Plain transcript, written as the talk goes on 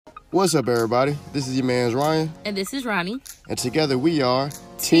What's up, everybody? This is your man's Ryan. And this is Ronnie. And together we are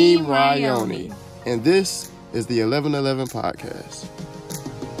Team Ryoni. And this is the 1111 Podcast.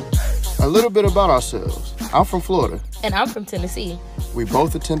 A little bit about ourselves. I'm from Florida. And I'm from Tennessee. We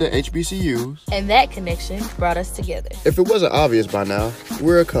both attended HBCUs. And that connection brought us together. If it wasn't obvious by now,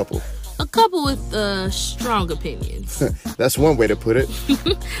 we're a couple. A couple with strong opinions. That's one way to put it.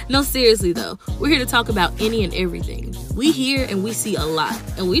 No, seriously though. We're here to talk about any and everything. We hear and we see a lot.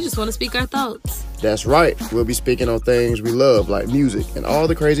 And we just want to speak our thoughts. That's right. We'll be speaking on things we love, like music and all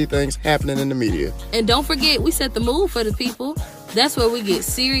the crazy things happening in the media. And don't forget, we set the mood for the people. That's where we get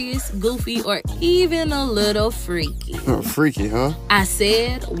serious, goofy, or even a little freaky. Freaky, huh? I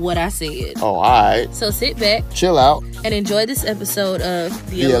said what I said. Oh, all right. So sit back, chill out, and enjoy this episode of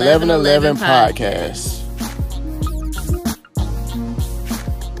the 1111 Podcast.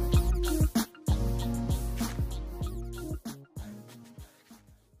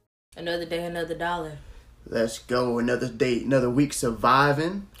 Another day, another dollar. Let's go. Another day, another week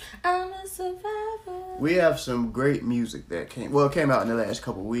surviving. I'm a survivor. We have some great music that came out in the last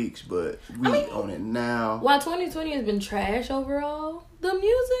couple weeks, but we on it now. While 2020 has been trash overall, the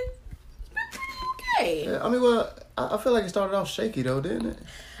music has been pretty okay. Yeah, I feel like it started off shaky though, didn't it?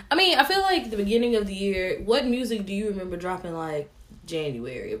 I feel like the beginning of the year, what music do you remember dropping like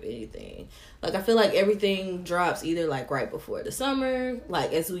January of anything? Like, I feel like everything drops either like right before the summer,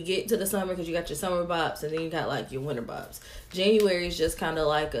 like as we get to the summer, because you got your summer bops and then you got like your winter bops. January is just kind of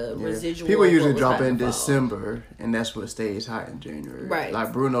like a residual. People usually drop in December, and that's what stays hot in January. Right.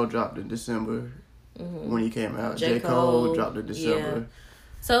 Like Bruno dropped in December when he came out. J. Cole dropped in December. Yeah.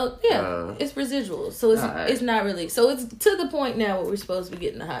 So, it's residual. So, it's not really. So, it's to the point now where we're supposed to be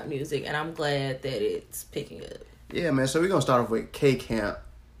getting the hot music, and I'm glad that it's picking up. Yeah, man. So, we're going to start off with K-Camp.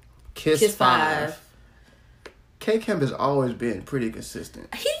 Kiss 5. K-Camp has always been pretty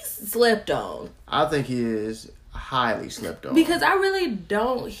consistent. He's slept on. I think he is highly slept on. Because I really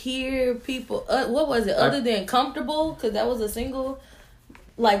don't hear people... what was it? Other than Comfortable? Because that was a single...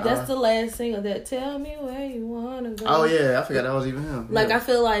 Like, that's the last single that Tell Me Where You Wanna Go. Oh, yeah. I forgot that was even him. Like, I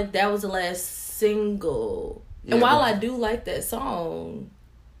feel like that was the last single. Yeah, and while I do like that song,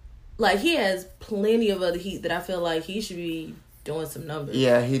 like, he has plenty of other heat that I feel like he should be doing some numbers.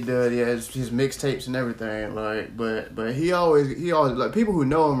 Yeah, he does. Yeah, his mixtapes and everything. Like, but he always like, people who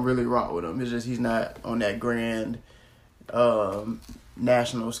know him really rock with him. It's just he's not on that grand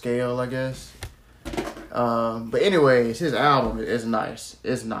national scale, I guess. But anyways, his album is nice.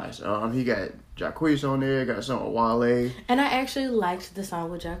 It's nice. He got Jacquees on there, got some with Wale. And I actually liked the song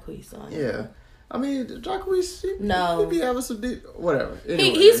with Jacquees on it. Yeah. I mean, Jacquees, he be having some whatever.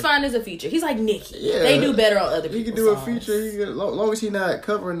 Anyway. He's fine as a feature. He's like Nicki. Yeah. They do better on other people's He can do songs. A feature. As long as he's not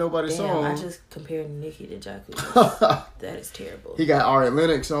covering nobody's song. I just compared Nicki to Jacquees. That is terrible. He got Ari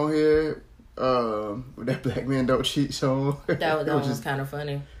Lennox on here with that Black Men Don't Cheat song. That one was kind of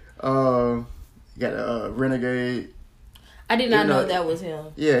funny. You got Renegade. I did not know that was him.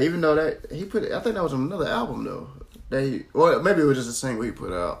 Yeah, even though that he put it, I think that was another album though. Maybe it was just a single he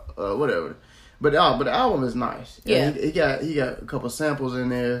put out. Whatever. But the album is nice. Yeah. He got a couple samples in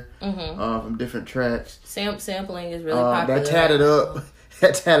there from different tracks. Sampling is really popular.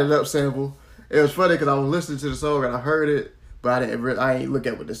 That tatted up sample. It was funny because I was listening to the song and I heard it, but I ain't look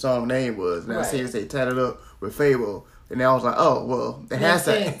at what the song name was. And I see it say tatted up with Fable. And then I was like, oh, well, it has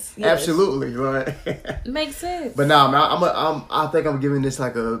sense. Yes. Absolutely. Right? Makes sense. But no, man, I think I'm giving this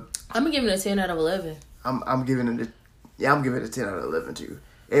like a... I'm giving it a 10 out of 11. I'm giving it a 10 out of 11 too.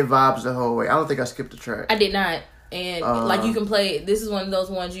 It vibes the whole way. I don't think I skipped a track. I did not. And like you can play, this is one of those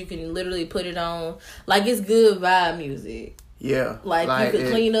ones you can literally put it on. Like it's good vibe music. Yeah. Like you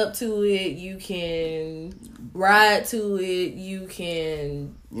can clean up to it. You can ride to it. You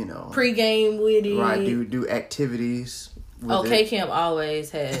can, pregame with it. Right. Do activities. K-Camp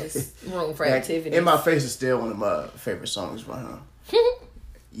always has room for activities. In My Face is still one of my favorite songs by him.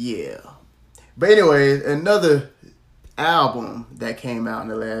 Yeah. But anyways, another album that came out in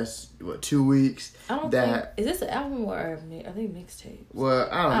the last 2 weeks. Is this an album or are they mixtapes? Well,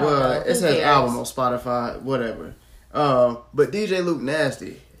 I don't know. It says album on Spotify, whatever. But DJ Luke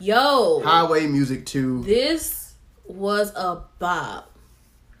Nasty. Yo. Highway Music 2. This was a bop.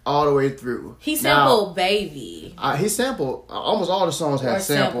 All the way through. He sampled Baby. He sampled almost all the songs had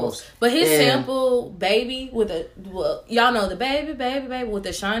samples. But his sample Baby with y'all know the baby with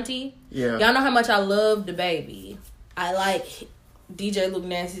Ashanti. Yeah. Y'all know how much I love the Baby. I like DJ Luke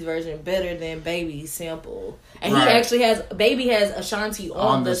Nasty's version better than Baby's sample. And Baby has Ashanti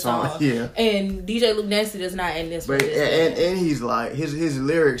on the song. Yeah. And DJ Luke Nasty does not in this one. And he's like his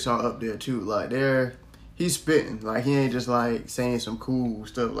lyrics are up there too. Like he's spitting. Like, he ain't just, like, saying some cool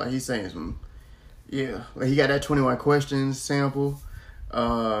stuff. Like, he's saying some, yeah. Like, he got that 21 Questions sample.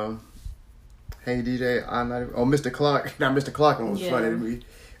 Hey, DJ, I'm not even... Oh, Mr. Clark. Now, Mr. Clark was funny to me.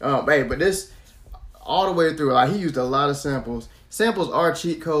 Hey, but this, all the way through, like, he used a lot of samples. Samples are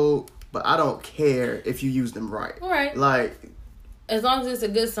cheat code, but I don't care if you use them right. Right. Like... As long as it's a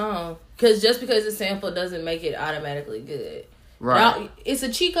good song. Because just because it's sample doesn't make it automatically good. Right. It's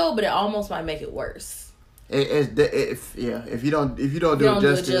a cheat code, but it almost might make it worse. If you don't do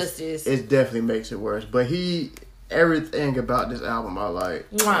it justice, it definitely makes it worse. But everything about this album I like.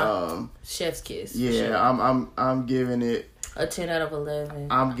 Chef's kiss. Yeah, sure. I'm giving it a 10 out of 11.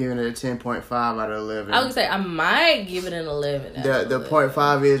 I'm giving it a 10.5 out of 11. I would say I might give it an 11. The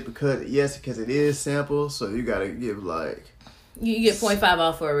 0.5 is because it is samples, so you gotta give like. You get 0.5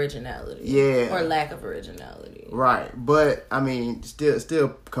 off for originality. Yeah. Or lack of originality. Right. But, I mean, still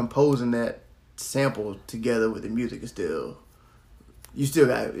composing that sample together with the music is still... You still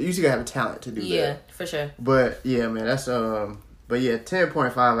gotta have a talent to do that. Yeah, for sure. But, yeah, man, that's... But, yeah,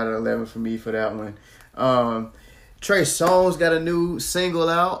 10.5 out of 11 for me for that one. Trey Songz got a new single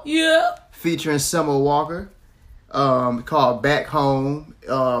out. Yeah. Featuring Summer Walker. Called Back Home. I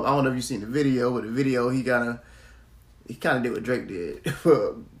don't know if you've seen the video, but the video, he kind of did what Drake did.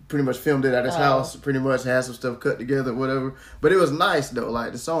 Pretty much filmed it at his house. Pretty much had some stuff cut together, whatever. But it was nice though.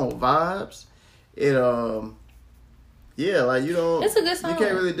 Like the song vibes. It yeah, like you don't. It's a good song. You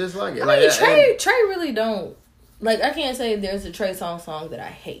can't really dislike it. I mean, Trey really don't. Like, I can't say there's a Trey song that I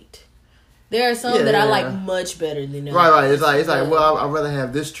hate. There are some that I like much better than others. Right. It's like well, I'd rather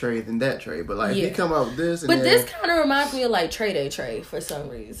have this Trey than that Trey. But like, if you come up with this, and this kind of reminds me of like Trey Day Trey for some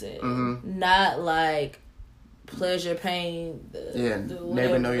reason. Mm-hmm. Not like Pleasure Pain.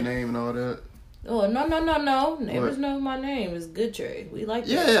 Never Know Your Name and all that. Oh, no. Neighbors Know My Name is good Trey. We like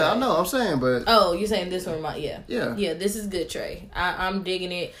that. Yeah, I know. I'm saying, but... Oh, you're saying this one? Yeah, this is good Trey. I'm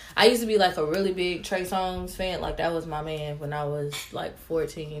digging it. I used to be like a really big Trey Songz fan. Like, that was my man when I was like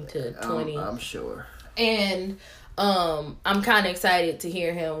 14 to 20. I'm sure. And I'm kind of excited to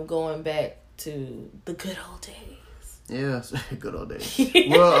hear him going back to the good old days. Yeah, good old days.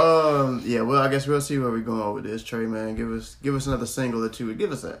 Well, I guess we'll see where we're going with this, Trey, man. Give us another single or two.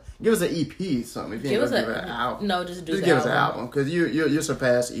 Give us an EP, something. If you ain't gonna give an album. No, just give us an album because you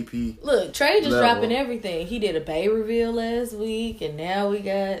surpassed EP. Look, Trey just dropping everything. He did a bae reveal last week, and now we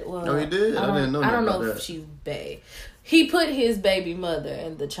got. Well, oh, he did. I didn't know. I don't know if she's bae. He put his baby mother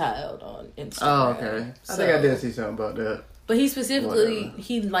and the child on Instagram. Oh, okay. I think I did see something about that. But he specifically,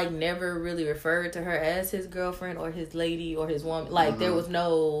 he like never really referred to her as his girlfriend or his lady or his woman. Like there was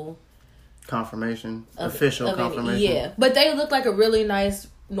no confirmation, official confirmation. Yeah, but they look like a really nice,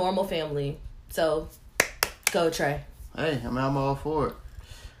 normal family. So, go Trey. Hey, I'm all for it.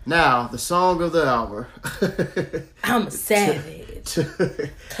 Now, the song of the hour. I'm a savage,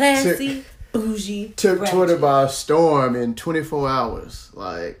 classy, bougie. Took Twitter by storm in 24 hours.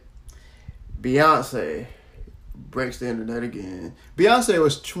 Like Beyonce. Breaks the internet again. Beyonce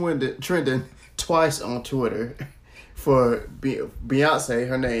was trending twice on Twitter for Beyonce,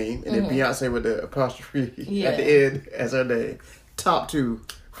 her name, and then Beyonce with the apostrophe at the end as her name. Top two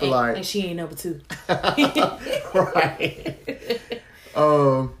for and she ain't number two. Right.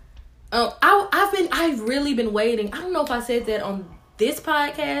 I've really been waiting. I don't know if I said that on this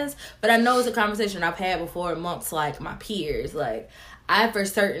podcast, but I know it's a conversation I've had before amongst like my peers. Like, I for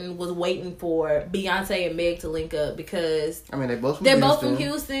certain was waiting for Beyonce and Meg to link up because I mean they're both from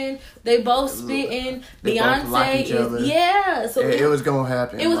Houston. They both spitting. They Beyonce both like each other. So it was gonna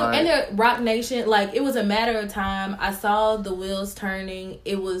happen. It was and they're Rock Nation. Like, it was a matter of time. I saw the wheels turning.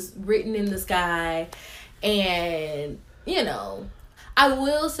 It was written in the sky, and I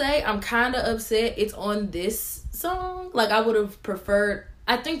will say I'm kind of upset it's on this song. Like, I would have preferred.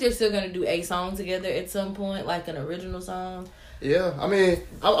 I think they're still gonna do a song together at some point, like an original song. Yeah, I mean,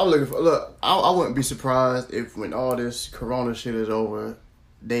 I'm looking for. Look, I wouldn't be surprised if when all this Corona shit is over,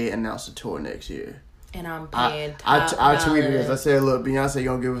 they announce a tour next year. And I'm paying. I tweeted this. I said, "Look, Beyonce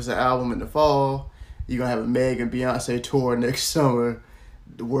gonna give us an album in the fall. You gonna have a Meg and Beyonce tour next summer.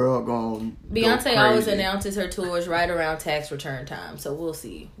 The world gonna Beyonce always announces her tours right around tax return time, so we'll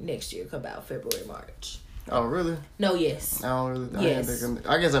see next year. Come out February, March. Oh, really? No, yes. I don't really. Yes.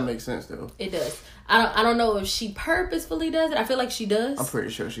 I guess that makes sense though. It does. I don't know if she purposefully does it. I feel like she does. I'm pretty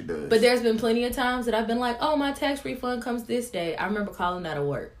sure she does. But there's been plenty of times that I've been like, oh, my tax refund comes this day. I remember calling out of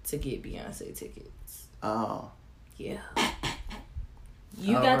work to get Beyonce tickets. Oh. Yeah.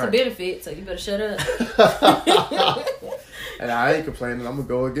 You got the benefit, so you better shut up. And I ain't complaining. I'm gonna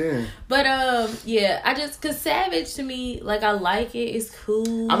go again. But yeah, cause Savage to me, like I like it. It's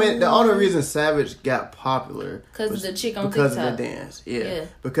cool. I mean, the only reason Savage got popular because the chick on because TikTok. of the dance. Yeah.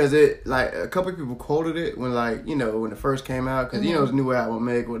 Because it like a couple of people quoted it when when it first came out because it's a new album,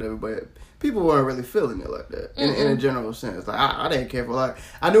 Meg, whatever, but. People weren't really feeling it like that in a general sense. Like I didn't care for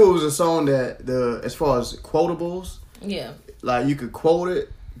I knew it was a song that as far as quotables, like you could quote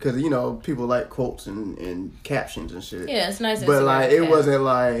it because people like quotes and captions and shit. Yeah, it's nice. But like it wasn't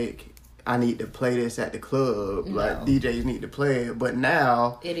like I need to play this at the club. No. Like DJs need to play it. But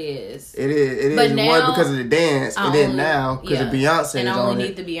now it is. It is. But now, one because of the dance, and then now because of Beyonce and is I on only it.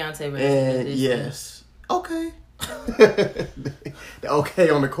 need the Beyonce version. And yes, okay. Okay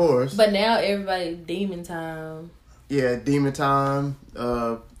on the chorus. But now everybody Demon Time. Yeah, Demon Time.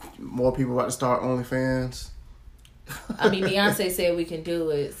 More people about to start OnlyFans. I mean, Beyonce said we can do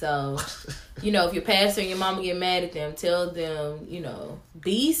it. So, if your pastor and your mama get mad at them, tell them,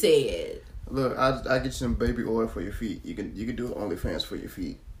 B said. Look, I get you some baby oil for your feet. You can do OnlyFans for your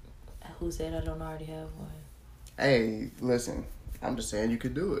feet. Who said I don't already have one? Hey, listen. I'm just saying you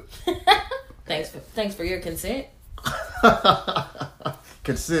could do it. Thanks for your consent.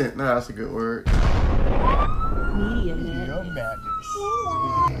 Consent. No, that's a good word. Media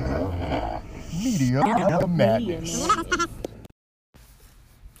madness.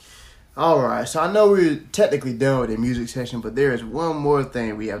 Alright, so I know we're technically done with the music section, but there is one more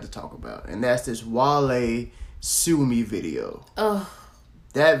thing we have to talk about, and that's this Wale Sue Me video. Oh.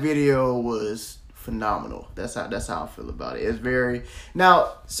 That video was phenomenal. That's how I feel about it. It's very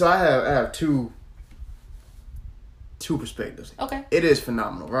so I have two perspectives. Okay. It is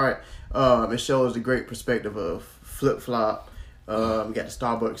phenomenal, right? It shows the great perspective of Flip Flop. You got the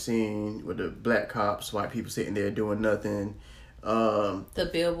Starbucks scene with the black cops, white people sitting there doing nothing. The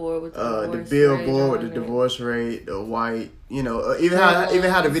billboard with the divorce rate, the white, even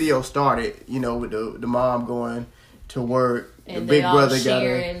how the video started, with the mom going to work, and the big brother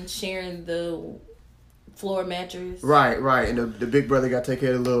sharing the floor mattress. Right, and the big brother got to take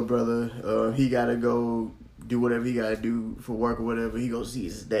care of the little brother. He got to go do whatever he got to do for work or whatever. He goes see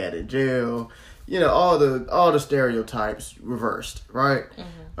his dad in jail. All the stereotypes reversed, right?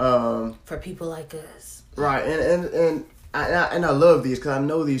 Mm-hmm. For people like us, right? And I love these because I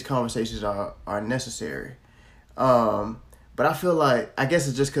know these conversations are necessary. But I feel like I guess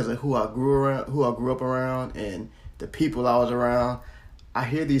it's just because of who I grew up around, and the people I was around. I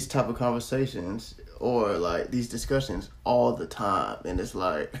hear these type of conversations or like these discussions all the time, and it's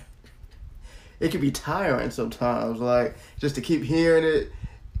like it can be tiring sometimes. Like just to keep hearing it.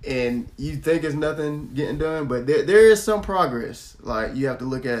 And you think it's nothing getting done, but there is some progress. Like, you have to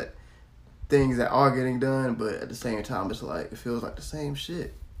look at things that are getting done, but at the same time, it's like, it feels like the same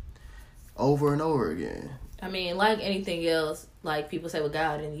shit over and over again. I mean, like anything else, like people say with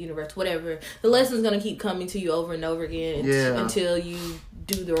God and the universe, whatever, the lesson's going to keep coming to you over and over again until you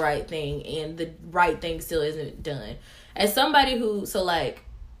do the right thing, and the right thing still isn't done. As somebody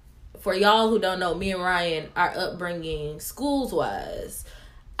for y'all who don't know, me and Ryan, our upbringing, schools-wise,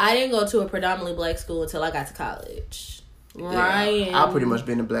 I didn't go to a predominantly black school until I got to college. Ryan, I pretty much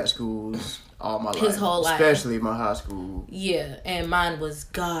been in black schools all my life. His whole life. Especially my high school. Yeah, and mine was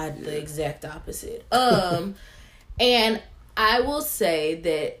the exact opposite. And I will say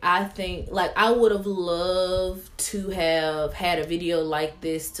that I think, I would have loved to have had a video like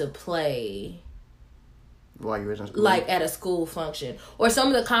this to play while you were in school? At a school function. Or some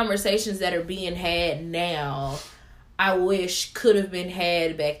of the conversations that are being had now, I wish could have been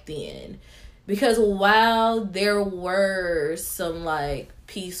had back then. Because while there were some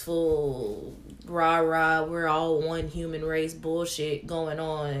peaceful rah-rah, we're all one human race bullshit going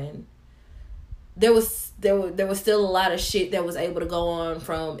on, there was still a lot of shit that was able to go on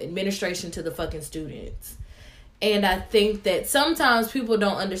from administration to the fucking students. And I think that sometimes people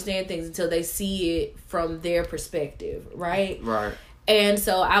don't understand things until they see it from their perspective, right? Right. And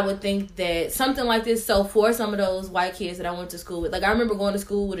so I would think that something like this, so for some of those white kids that I went to school with, I remember going to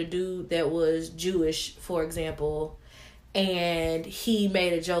school with a dude that was Jewish, for example, and he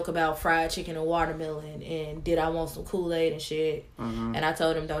made a joke about fried chicken and watermelon and did I want some Kool-Aid and shit. Mm-hmm. And I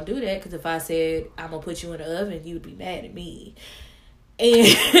told him don't do that because if I said I'm going to put you in the oven, you'd be mad at me.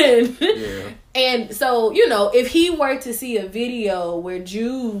 And and so, if he were to see a video where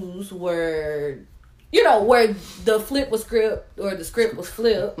Jews were, where the the script was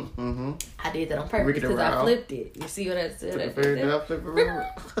flipped, mm-hmm. I did that on purpose because I flipped it. You see what I said?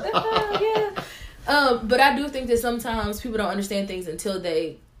 Yeah. But I do think that sometimes people don't understand things until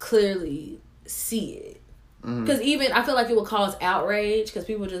they clearly see it. Because even, I feel like it would cause outrage because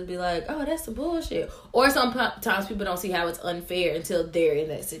people just be like, oh, that's some bullshit. Or sometimes people don't see how it's unfair until they're in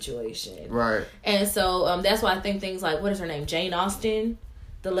that situation. Right. And so that's why I think things like, what is her name? Jane Austen?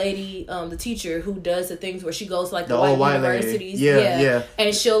 The lady, the teacher who does the things where she goes to like the white universities. Yeah.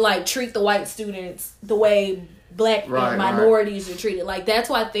 And she'll like treat the white students the way black minorities are treated. Like, that's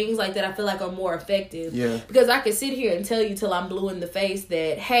why things like that I feel like are more effective. Yeah. Because I can sit here and tell you till I'm blue in the face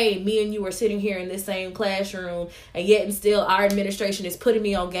that, hey, me and you are sitting here in this same classroom, and yet and still our administration is putting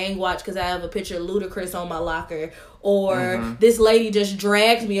me on gang watch because I have a picture of Ludacris on my locker. Or this lady just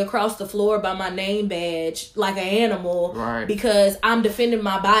dragged me across the floor by my name badge like an animal because I'm defending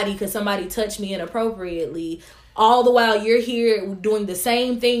my body because somebody touched me inappropriately. All the while you're here doing the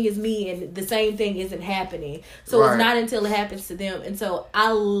same thing as me and the same thing isn't happening. So it's not until it happens to them. And so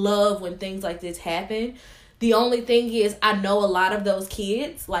I love when things like this happen. The only thing is, I know a lot of those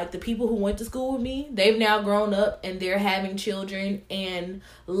kids, like the people who went to school with me, they've now grown up and they're having children. And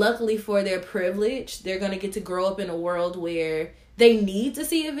luckily for their privilege, they're going to get to grow up in a world where they need to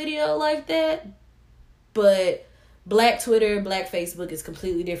see a video like that. But Black Twitter, Black Facebook is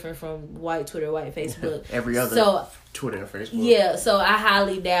completely different from white Twitter, white Facebook. Every other Twitter and Facebook. Yeah, so I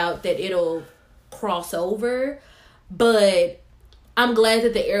highly doubt that it'll cross over. But I'm glad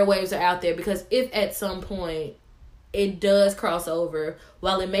that the airwaves are out there, because if at some point it does cross over,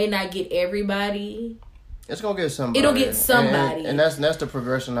 while it may not get everybody, it's gonna get somebody. It'll get somebody, and that's the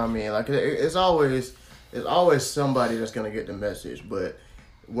progression. I mean, like it's always somebody that's gonna get the message, but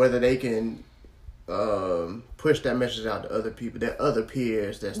whether they can push that message out to other people, that other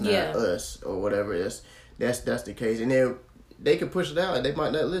peers, that's not us or whatever. That's the case, and then they can push it out, and they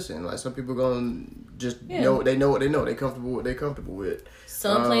might not listen. Like some people gonna just know what they know. They comfortable with. They comfortable with.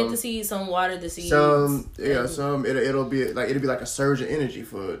 Some plant the seeds, some water the seeds. Some it'll be like a surge of energy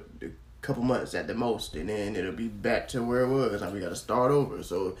for a couple months at the most, and then it'll be back to where it was. Like we got to start over.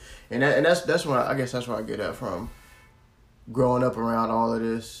 So that's why I guess that's where I get that from. Growing up around all of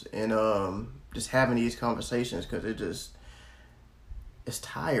this and just having these conversations, because it's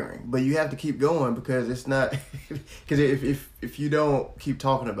tiring, but you have to keep going, because it's not because if you don't keep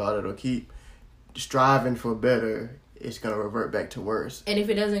talking about it or keep striving for better, it's gonna revert back to worse. And if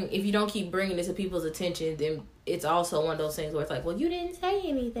you don't keep bringing it to people's attention, then it's also one of those things where it's like, well, you didn't say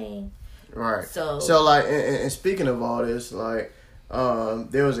anything, right? So like, and speaking of all this, like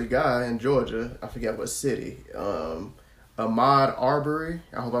there was a guy in Georgia, I forget what city, Ahmaud Arbery,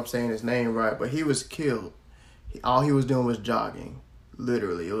 I hope I'm saying his name right, but he was killed. All he was doing was jogging.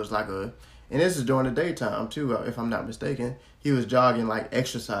 Literally, it was like and this is during the daytime too, if I'm not mistaken. He was jogging, like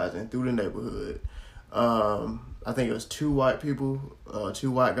exercising through the neighborhood. I think it was two white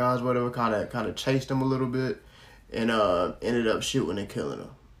guys, whatever, kind of chased him a little bit, and ended up shooting and killing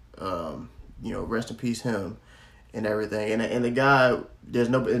him. Rest in peace him, and everything. And the guy, there's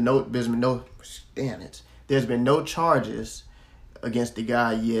been no charges against the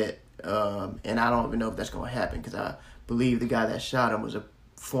guy yet, and I don't even know if that's gonna happen, because I believe the guy that shot him was a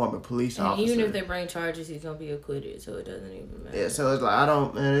former police officer. Even if they bring charges, he's gonna be acquitted, so it doesn't even matter. Yeah, so it's like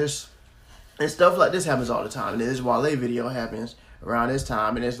and stuff like this happens all the time. And this Wale video happens around this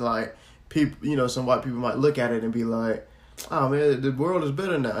time, and it's like people, some white people might look at it and be like, "Oh man, the world is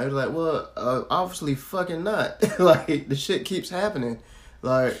better now." It's like, well, obviously fucking not. Like the shit keeps happening.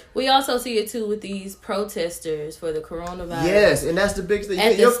 Like, we also see it too with these protesters for the coronavirus. Yes, and that's the big thing.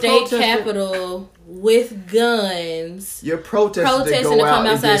 At the state capitol with guns. You're protesting to come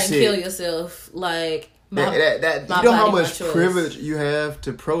outside and kill yourself. Like, you know how much privilege you have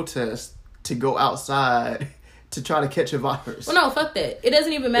to protest, to go outside to try to catch a virus. Well, no, fuck that. It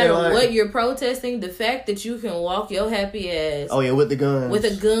doesn't even matter what you're protesting. The fact that you can walk your happy ass. Oh yeah, with the gun. With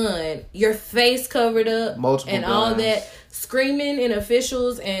a gun, your face covered up, multiple and guns. all that, screaming in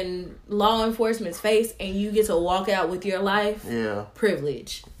officials and law enforcement's face, and you get to walk out with your life. Yeah,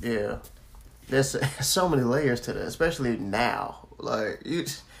 privilege. Yeah, there's so many layers to that, especially now. Like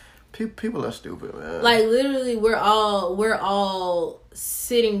people are stupid, man. Like literally, we're all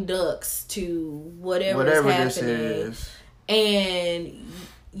sitting ducks to whatever is happening, this is. And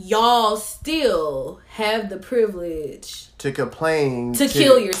y'all still have the privilege to complain, to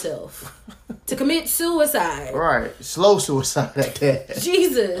kill yourself, to commit suicide. Right, slow suicide at that.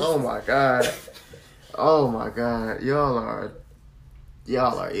 Jesus. Oh my god.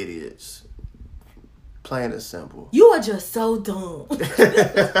 Y'all are idiots. Plain and simple. You are just so dumb.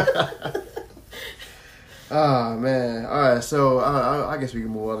 Oh, man. All right, so I guess we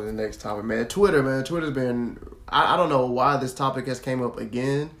can move on to the next topic, man. Twitter's been... I don't know why this topic has came up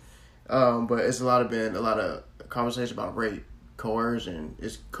again, but it's been a lot of conversation about rape coercion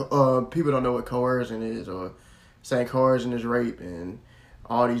is people don't know what coercion is, or saying coercion is rape, and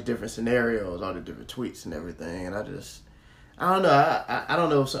all these different scenarios, all the different tweets and everything. And I don't know. I don't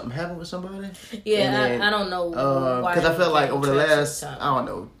know if something happened with somebody. Yeah, then, I don't know. Because I felt like over the last, I don't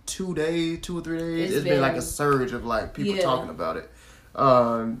know, 2 or 3 days, it's been like a surge of like people talking about it.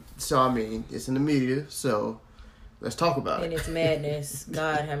 So I mean, it's in the media, so let's talk about it. And it's madness.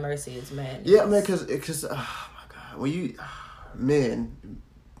 God have mercy, it's madness. Yeah, man, because oh my God, when you men,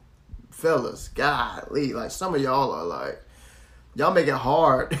 fellas, golly, like some of y'all are like, y'all make it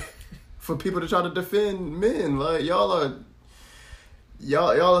hard for people to try to defend men. Like y'all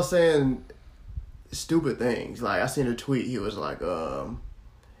are saying stupid things. Like I seen a tweet. He was like,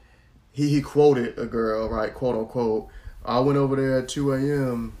 he quoted a girl, right, quote unquote. I went over there at 2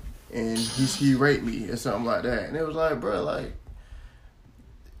 a.m. and he raped me or something like that. And it was like, bro, like.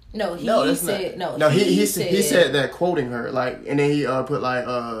 He said that, quoting her, like, and then he put like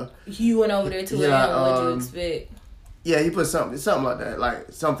you went over there 2 a.m. What'd you expect? Yeah, he put something like that,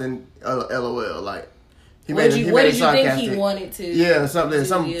 like something LOL, like he what did you think he wanted to? Yeah, some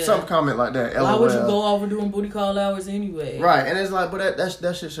comment like that. LOL. Why would you go over doing booty call hours anyway? Right, and it's like, but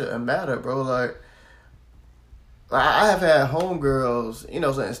that shit shouldn't matter, bro. Like I have had homegirls, you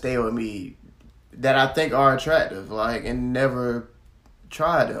know, saying stay with me that I think are attractive, like, and never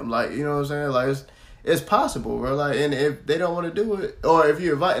try them, like, you know what I'm saying? Like it's possible, bro. Like, and if they don't want to do it, or if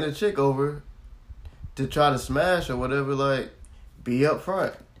you're inviting a chick over to try to smash or whatever, like, be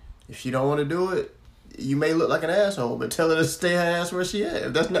upfront. If she don't want to do it, you may look like an asshole, but tell her to stay her ass where she at.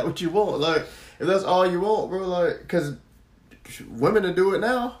 If that's not what you want, like, if that's all you want, bro, like, because women to do it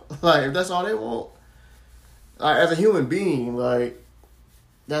now, like, if that's all they want, like, as a human being, like,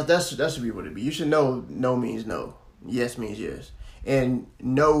 that should be what it be. You should know no means no, yes means yes, and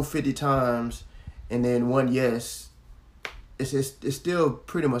no 50 times, and then one yes. It's still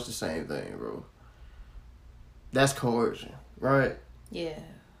pretty much the same thing, bro. That's coercion, right? Yeah.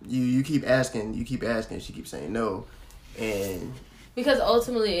 You keep asking, she keeps saying no, and because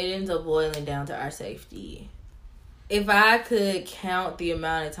ultimately it ends up boiling down to our safety. If I could count the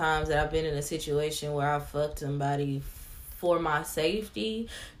amount of times that I've been in a situation where I fucked somebody for my safety,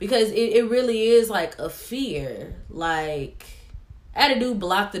 because it really is like a fear. Like, I had a dude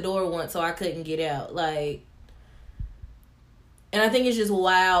block the door once so I couldn't get out. Like, and I think it's just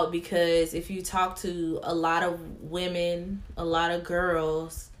wild because if you talk to a lot of women, a lot of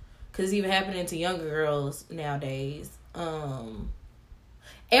girls, because it's even happening to younger girls nowadays,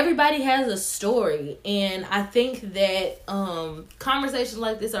 everybody has a story. And I think that conversations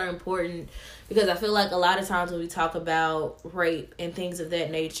like this are important because I feel like a lot of times when we talk about rape and things of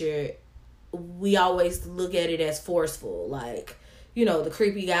that nature, we always look at it as forceful. Like, you know, the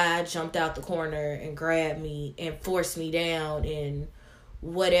creepy guy jumped out the corner and grabbed me and forced me down and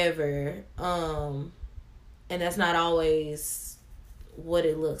whatever. And that's not always what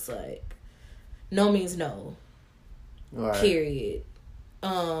it looks like. No means no. Right. Period.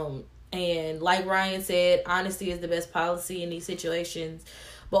 And like Ryan said, honesty is the best policy in these situations.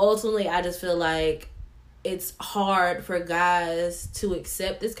 But ultimately, I just feel like it's hard for guys to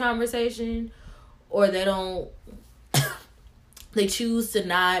accept this conversation, or they don't... They choose to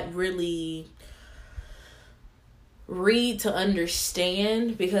not really read to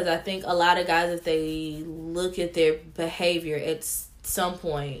understand, because I think a lot of guys, if they look at their behavior at some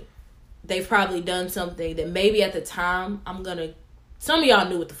point, they've probably done something that maybe at the time, some of y'all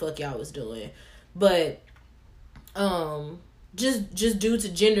knew what the fuck y'all was doing, but just due to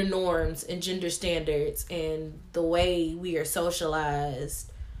gender norms and gender standards and the way we are socialized,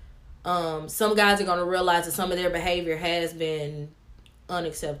 some guys are going to realize that some of their behavior has been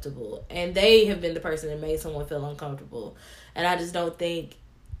unacceptable, and they have been the person that made someone feel uncomfortable. And I just don't think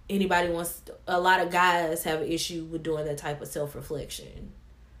anybody wants... A lot of guys have an issue with doing that type of self-reflection.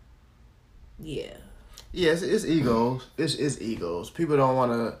 Yeah. Yes, it's egos. It's egos. People don't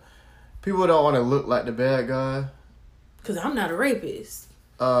want to look like the bad guy. Because I'm not a rapist.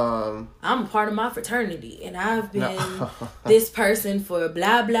 I'm a part of my fraternity, and I've been this person for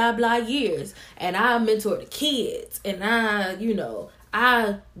blah, blah, blah years, and I mentor the kids, and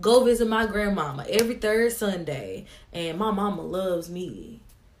I go visit my grandmama every third Sunday, and my mama loves me.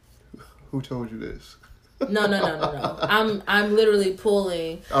 Who told you this? No. I'm literally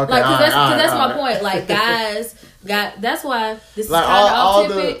pulling, okay, like, cause that's my point. Like, guys, that's why this is kind of off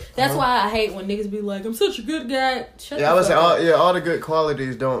topic. That's why I hate when niggas be like, "I'm such a good guy." I would say, all the good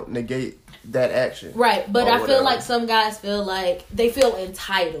qualities don't negate that action, right? But I feel like some guys feel like they feel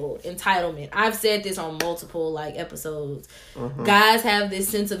entitlement. I've said this on multiple episodes. Mm-hmm. Guys have this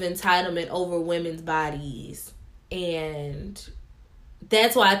sense of entitlement over women's bodies. And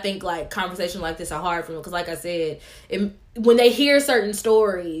that's why I think, like, conversations like this are hard for them. Because, like I said, when they hear certain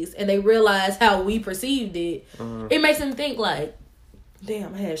stories and they realize how we perceived it, it makes them think, like,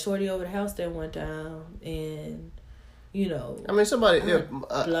 damn, I had Shorty over the house that one time. And, you know. I mean, somebody,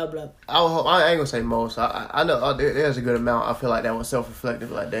 blah, blah. I ain't gonna say most. I know there's a good amount. I feel like that was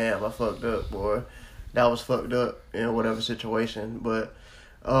self-reflective. Like, damn, I fucked up, or that was fucked up in whatever situation. But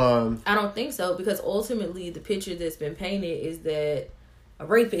I don't think so, because ultimately the picture that's been painted is that a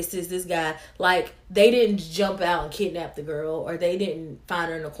rapist is this guy. Like, they didn't jump out and kidnap the girl, or they didn't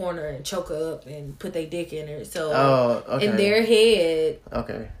find her in a corner and choke her up and put their dick in her. So in their head,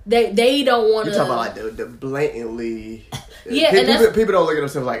 they don't want to. You talking about like the blatantly. Yeah, people don't look at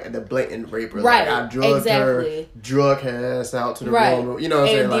themselves like the blatant raper. Right, like, I drugged her, drug her ass out to the room. You know what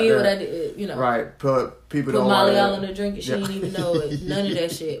I'm saying? Like what I did, you know. Right. People put don't Molly all in the drink and she didn't even know it. None of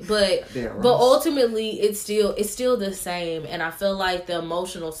that shit. But ultimately, it's still the same. And I feel like the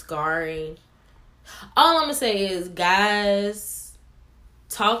emotional scarring. All I'm gonna say is, guys,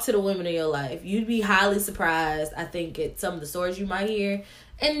 talk to the women in your life. You'd be highly surprised, I think, at some of the stories you might hear.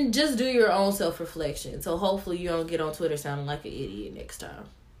 And just do your own self-reflection. So hopefully you don't get on Twitter sounding like an idiot next time.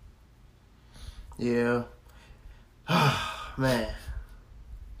 Yeah. Man.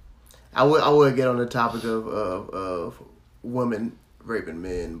 I would get on the topic of women raping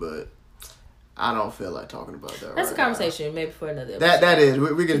men, but I don't feel like talking about that. That's a conversation maybe for another episode. That is.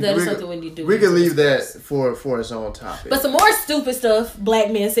 We can leave that for its own topic. But some more stupid stuff black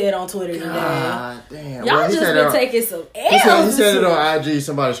men said on Twitter today. God damn. Y'all just been taking some L's. He said it on IG.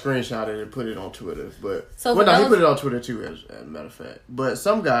 Somebody screenshotted it and put it on Twitter. But he put it on Twitter too, as a matter of fact. But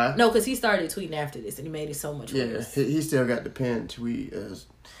some guy. No, because he started tweeting after this and he made it so much worse. Yeah, he still got the pinned tweet.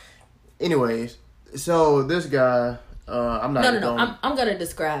 Anyways, so this guy. I'm gonna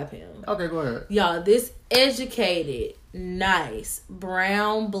describe him. Okay, go ahead. Y'all, this educated, nice,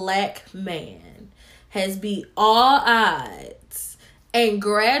 brown, black man has beat all odds and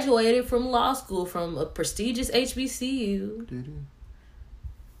graduated from law school from a prestigious HBCU. Did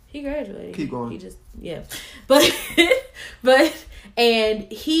he graduated. Keep going. He just, yeah.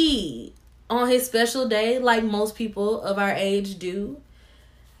 And he, on his special day, like most people of our age do,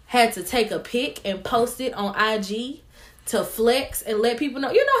 had to take a pic and post it on IG to flex and let people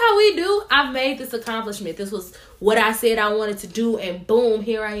know. You know how we do. I've made this accomplishment. This was what I said I wanted to do, and boom,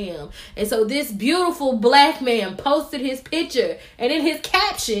 here I am. And so this beautiful black man posted his picture, and in his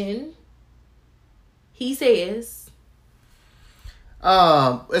caption, he says,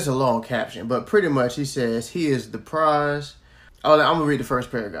 it's a long caption, but pretty much he says he is the prize. Oh, I'm gonna read the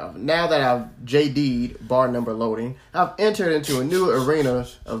first paragraph. Now that I've JD'd, bar number loading, I've entered into a new arena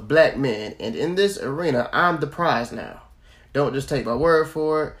of black men, and in this arena, I'm the prize now. Don't just take my word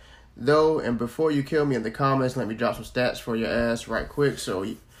for it, though, and before you kill me in the comments, let me drop some stats for your ass right quick so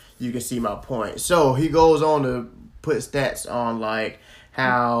you can see my point. So he goes on to put stats on, like,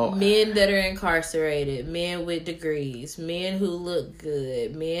 how men that are incarcerated, men with degrees, men who look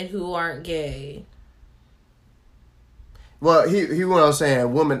good, men who aren't gay. Well, he went on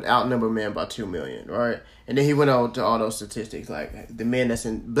saying women outnumber men by 2 million, right? And then he went on to all those statistics, like the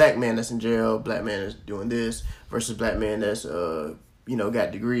black man that's in jail, black man that's doing this, versus black man that's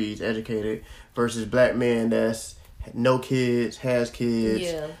got degrees, educated, versus black man that's no kids, has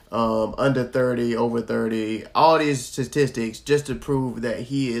kids, under 30, over 30. All these statistics just to prove that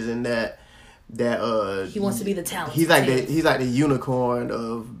he is in that he wants to be the talent. He's like the unicorn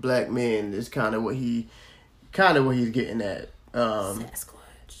of black men. Is kind of what he's getting at. Sasquatch.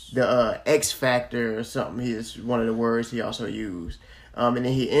 The X Factor or something. Is one of the words he also used. And then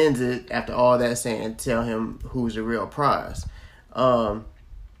he ends it after all that saying, tell him who's the real prize.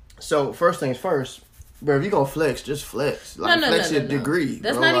 So first things first, bro, if you gonna flex, just flex. Flex your degree.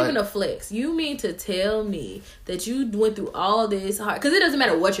 That's not even a flex. You mean to tell me that you went through all this hard, because it doesn't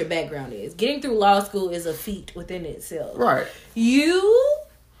matter what your background is. Getting through law school is a feat within itself. Right. You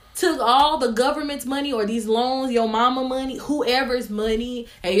took all the government's money or these loans, your mama money, whoever's money,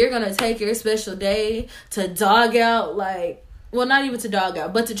 and you're gonna take your special day to dog out, not even to dog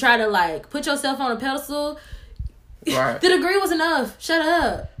out, but to try to put yourself on a pedestal. Right. The degree was enough. Shut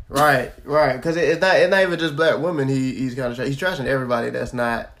up. Right. Because it's not even just black women. He's kind of he's trashing everybody that's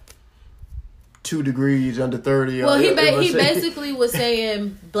not 2 degrees under 30. Well, he basically was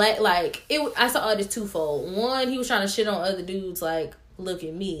saying black I saw it as twofold. One, he was trying to shit on other dudes look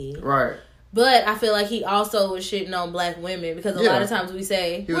at me. Right. But I feel like he also was shitting on black women because a lot of times we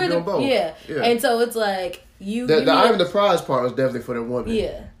say he was doing both. Yeah. And so it's like I'm the prize part was definitely for the woman.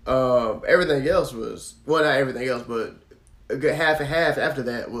 Yeah. Everything else was not everything else, but a good half and half after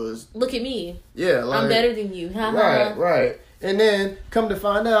that was, look at me. Yeah, like, I'm better than you. Right. And then come to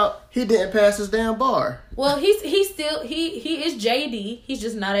find out, he didn't pass his damn bar. Well, he is JD. He's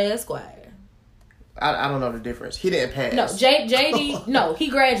just not an Esquire. I don't know the difference. He didn't pass. No, JD. No, he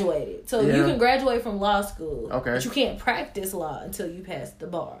graduated. So Yeah. you can graduate from law school. Okay. But you can't practice law until you pass the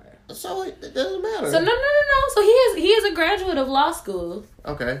bar. So it doesn't matter. So no. So he is a graduate of law school.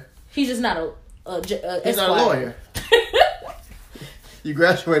 Okay. He's just not He's Esquire. not a lawyer. You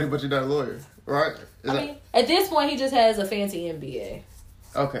graduated, but you're not a lawyer, right? At this point, he just has a fancy MBA.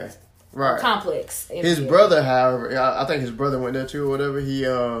 Okay. Right. Complex MBA. His brother, however, I think his brother went there too or whatever.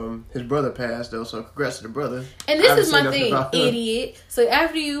 His brother passed though, so congrats to the brother. And this is my thing, idiot. So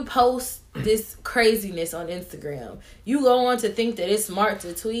after you post this craziness on Instagram, you go on to think that it's smart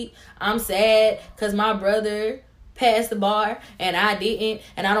to tweet, I'm sad because my brother passed the bar and I didn't,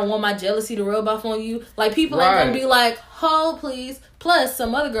 and I don't want my jealousy to rub off on you. Like, people ain't gonna be like, hold please. Plus,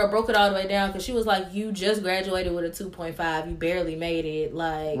 some other girl broke it all the way down because she was like, you just graduated with a 2.5. You barely made it.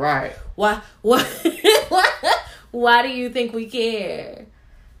 Like, right. Why do you think we care?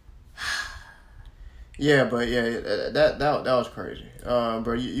 Yeah, but that was crazy.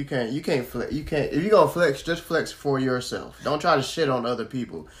 Bro, you can't flex. You can't, if you gonna flex, just flex for yourself. Don't try to shit on other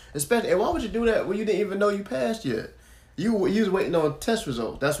people. Especially, and why would you do that when you didn't even know you passed yet? You was waiting on test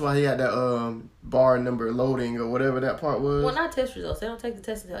results. That's why he had that bar number loading or whatever that part was. Well, not test results. They don't take the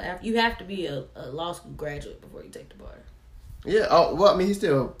test until after. You have to be a law school graduate before you take the bar. Yeah. Oh, well, I mean, he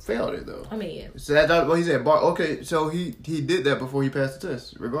still failed it though. I mean, yeah. So that's what he said. Bar. Okay, so he did that before he passed the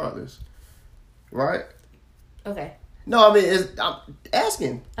test, regardless. Right? Okay. No, I mean, I'm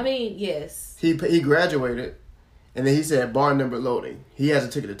asking. I mean, yes. He graduated, and then he said bar number loading. He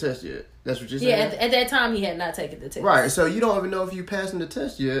hasn't taken the test yet. That's what you're saying? Yeah, at that time, he had not taken the test. Right, so you don't even know if you passing the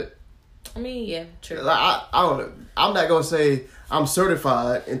test yet. I mean, yeah, true. Like, I don't know. I'm not going to say I'm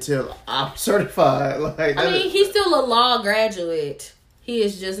certified until I'm certified. Like, I mean, he's still a law graduate. He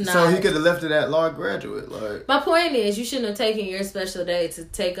is just not. So he could have left it at law graduate. Like, my point is, you shouldn't have taken your special day to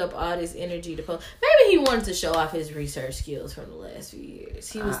take up all this energy to post. Maybe he wanted to show off his research skills from the last few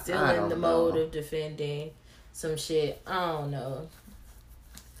years. He was still in the mode of defending some shit. I don't know.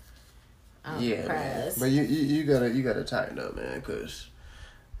 I'm surprised. But you gotta tighten up, man, because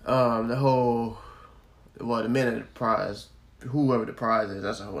the whole the minute the prize, whoever the prize is,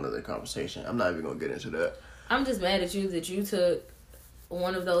 that's a whole other conversation. I'm not even gonna get into that. I'm just mad at you that you took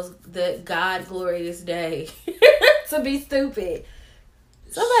one of those, the God glorious day to be stupid.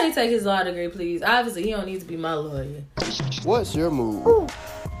 Somebody take his law degree, please. Obviously, he don't need to be my lawyer. What's your move? Ooh.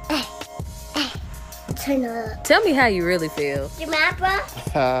 Turn up. Tell me how you really feel. You mad, bro?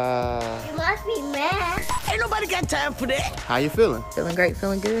 You must be mad. Ain't nobody got time for that. How you feeling? Feeling great,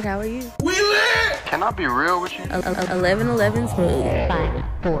 feeling good. How are you? We lit! Can I be real with you? 11 smooth. 5,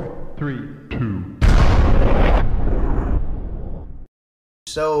 4, 3, 2.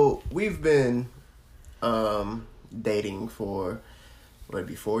 So we've been dating for what, it'd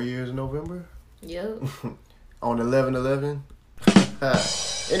be 4 years in November? Yep. On 11/11.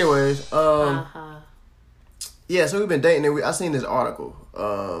 Anyways, yeah, so we've been dating, and I seen this article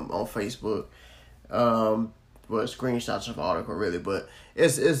on Facebook. Well, screenshots of the article really, but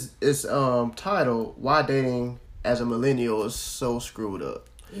it's titled "Why Dating as a Millennial is So Screwed Up."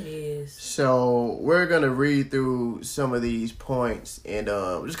 It is. So we're gonna read through some of these points and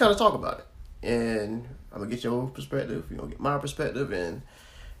just kind of talk about it. And I'm gonna get your perspective. You're gonna get my perspective, and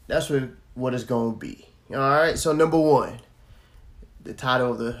that's what it's gonna be. All right. So number one, the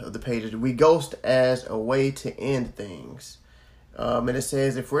title of the page is "We Ghost as a Way to End Things." And it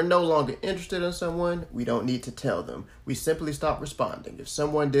says, if we're no longer interested in someone, we don't need to tell them. We simply stop responding. If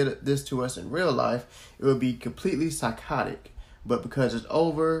someone did this to us in real life, it would be completely psychotic. But because it's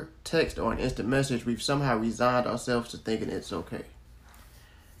over text or an instant message, we've somehow resigned ourselves to thinking it's okay.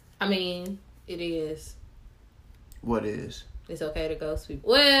 I mean, it is. What is? It's okay to ghost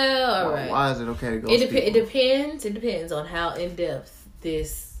people. Well, all right. Why is it okay to ghost people? It depends. It depends on how in depth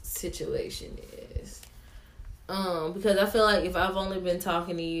this situation is. Because I feel like if I've only been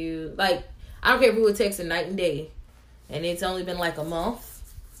talking to you, like, I don't care if we were texting night and day, and it's only been like a month.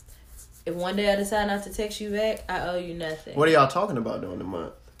 If one day I decide not to text you back, I owe you nothing. What are y'all talking about during the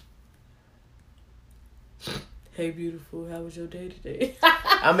month? Hey, beautiful, how was your day today?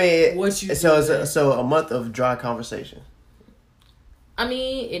 I mean, what you so a month of dry conversation. I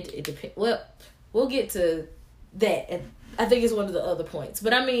mean, it depends. Well, we'll get to that. And I think it's one of the other points.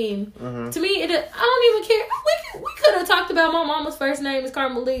 But I mean, to me, I don't even care. We could have talked about my mama's first name is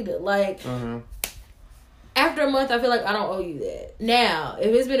Carmelita. Like, after a month, I feel like I don't owe you that. Now, if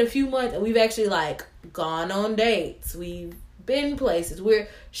it's been a few months and we've actually like gone on dates. We've been places. We're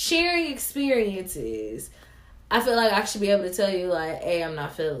sharing experiences. I feel like I should be able to tell you, like, hey, I'm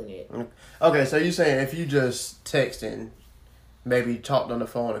not feeling it. Okay, so you saying if you just texting, maybe talked on the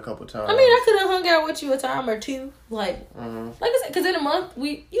phone a couple times. I mean, I could have hung out with you a time or two. Like I said, because in a month,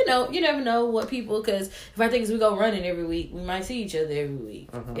 we, you never know what people, because if our thing is we go running every week, we might see each other every week.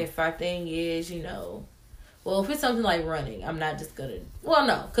 If our thing is, well, if it's something like running, I'm not just going to, well,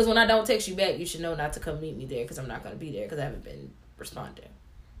 no, because when I don't text you back, you should know not to come meet me there, because I'm not going to be there, because I haven't been responding.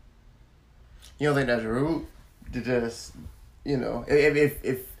 You don't think that's rude? To just,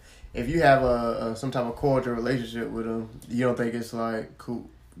 if you have some type of cordial relationship with them, you don't think it's like cool,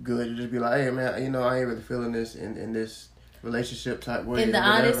 good to just be like, hey man, I ain't really feeling this in this relationship type way. And the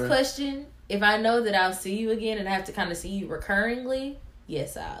honest question, if I know that I'll see you again and I have to kind of see you recurringly,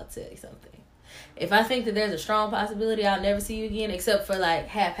 yes, I'll tell you something. If I think that there's a strong possibility I'll never see you again, except for like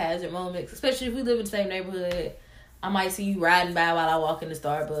haphazard moments, especially if we live in the same neighborhood, I might see you riding by while I walk into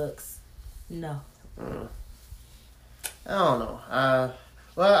Starbucks. No. I don't know.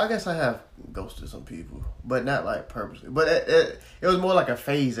 Well, I guess I have ghosted some people, but not like purposely. But it was more like a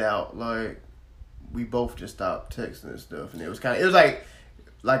phase out. Like we both just stopped texting and stuff, and it was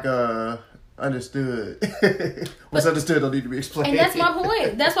understood. What's understood don't need to be explained. And that's my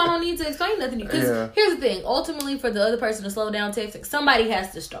point. That's why I don't need to explain nothing to you. Because here's the thing. Ultimately, for the other person to slow down texting, somebody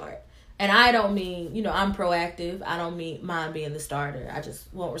has to start. And I don't mean, I'm proactive. I don't mean mine being the starter. I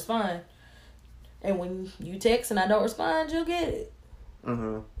just won't respond. And when you text and I don't respond, you'll get it.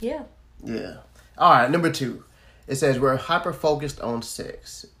 Yeah. Yeah. All right, number 2. It says we're hyper-focused on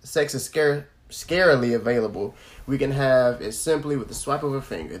sex. Sex is scarily available. We can have it simply with the swipe of a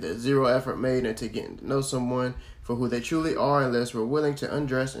finger. There's zero effort made into getting to know someone for who they truly are unless we're willing to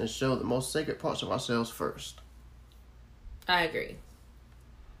undress and show the most sacred parts of ourselves first. I agree.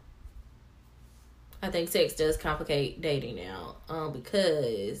 I think sex does complicate dating now.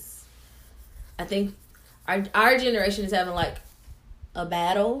 Because I think our generation is having like a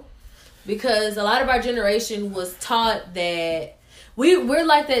battle, because a lot of our generation was taught that we're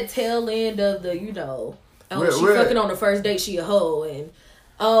like that tail end of the, she fucking on the first date, she a hoe, and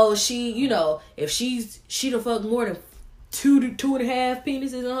she, if she done fucked more than two and a half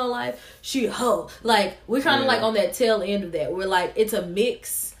penises in her life, she a hoe. Like we're kind of like on that tail end of that. We're like, it's a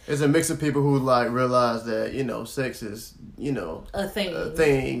mix. It's a mix of people who like realize that sex is a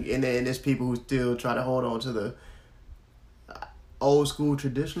thing, and then there's people who still try to hold on to the old school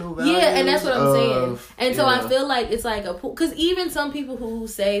traditional values. Yeah, and that's what I'm saying. And so I feel like it's like because even some people who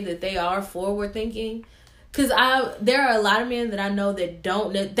say that they are forward thinking, because there are a lot of men that I know that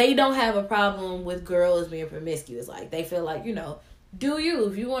don't have a problem with girls being promiscuous. Like they feel like do you,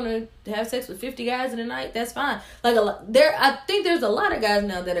 if you want to have sex with 50 guys in a night, that's fine. Like I think there's a lot of guys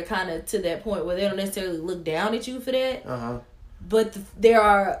now that are kind of to that point where they don't necessarily look down at you for that. But there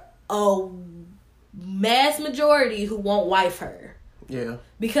are a mass majority who won't wife her. Yeah.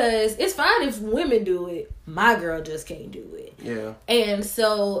 Because it's fine if women do it. My girl just can't do it. Yeah. And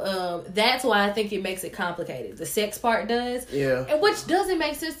so that's why I think it makes it complicated. The sex part does. Yeah. And which doesn't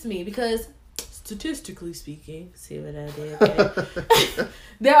make sense to me because statistically speaking, see what I did? Okay.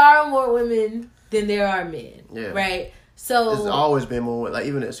 There are more women than there are men. Yeah. Right? So it's always been more, like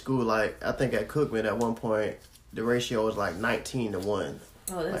even at school, like I think at Cookman at one point the ratio was like 19-1.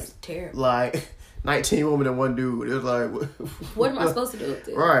 Oh, that's terrible. Like 19 women and 1 dude. It was like what am I supposed to do with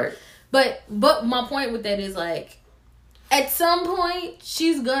this? Right. But my point with that is like at some point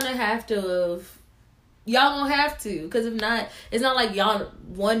she's gonna have to y'all gonna have to, because if not, it's not like y'all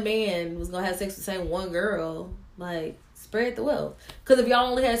one man was gonna have sex with the same one girl. Like spread the wealth. Because if y'all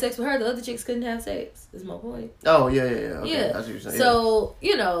only had sex with her, the other chicks couldn't have sex. Is my point. Oh yeah. Okay. That's what you're saying. So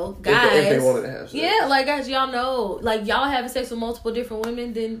guys, if they wanted to have sex. Yeah, like guys, y'all know, like y'all having sex with multiple different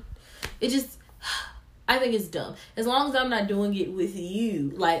women, then it just, I think it's dumb. As long as I'm not doing it with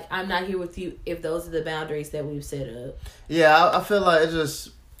you, like I'm not here with you if those are the boundaries that we've set up. Yeah, I feel like it's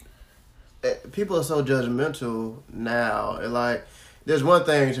just people are so judgmental now. And like, there's one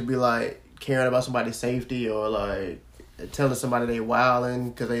thing to be like caring about somebody's safety or like telling somebody they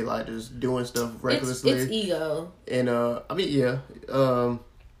wilding because they like just doing stuff recklessly. It's ego. And I mean, yeah,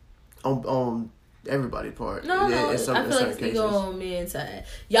 on everybody's part. No, I feel like it's ego on men's side.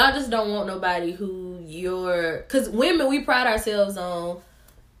 Y'all just don't want nobody who because women, we pride ourselves on.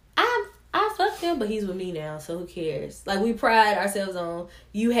 I fucked him, but he's with me now, so who cares? Like, we pride ourselves on,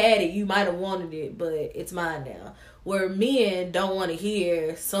 you had it, you might have wanted it, but it's mine now. Where men don't want to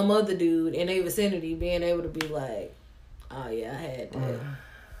hear some other dude in their vicinity being able to be like, oh yeah, I had that.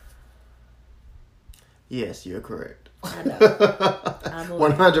 Yes, you're correct. I know.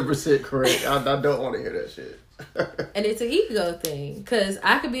 100% correct. I don't want to hear that shit. And it's an ego thing. Because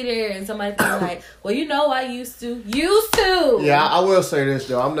I could be there and somebody could be like, well, you know, I used to. Used to! Yeah, I will say this,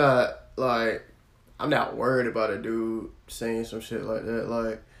 though. I'm not worried about a dude saying some shit like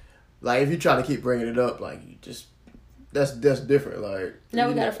that. Like if you try to keep bringing it up, like, you just... That's different. Like, now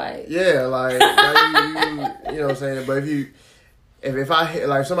we gotta fight. Yeah, like you know what I'm saying? But if I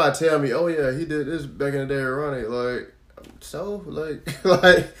like somebody tell me, oh yeah, he did this back in the day of running, like, so like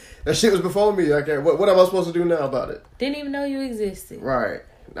that shit was before me. I can't. What am I supposed to do now about it? Didn't even know you existed. Right.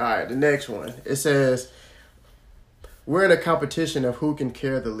 All right. The next one. It says, we're in a competition of who can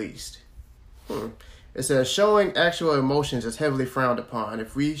care the least. It says, showing actual emotions is heavily frowned upon.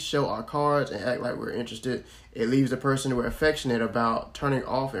 If we show our cards and act like we're interested, it leaves the person we're affectionate about turning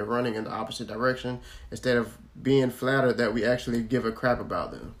off and running in the opposite direction instead of being flattered that we actually give a crap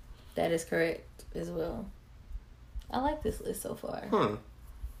about them. That is correct as well. I like this list so far.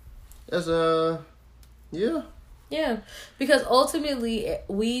 That's, yeah. Yeah, because ultimately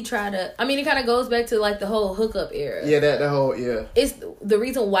we try to... I mean, it kind of goes back to, like, the whole hookup era. Yeah, that whole... Yeah. It's the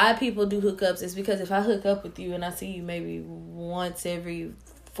reason why people do hookups is because if I hook up with you and I see you maybe once every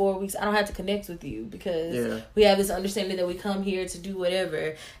 4 weeks, I don't have to connect with you because we have this understanding that we come here to do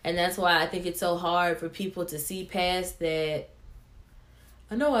whatever. And that's why I think it's so hard for people to see past that.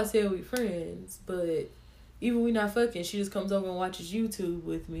 I know I said we friends, but even we not fucking, she just comes over and watches YouTube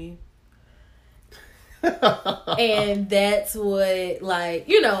with me. And that's what, like,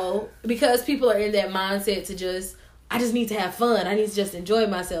 you know, because people are in that mindset to just, I just need to have fun. I need to just enjoy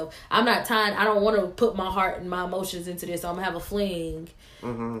myself. I'm not tired. I don't want to put my heart and my emotions into this. So I'm going to have a fling.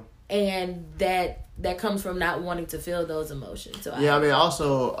 Mm-hmm. And that comes from not wanting to feel those emotions. So yeah, I mean,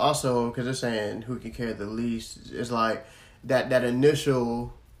 also, because they're saying who can care the least, it's like that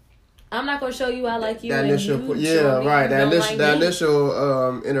initial... I'm not gonna show you I like you. That initial, that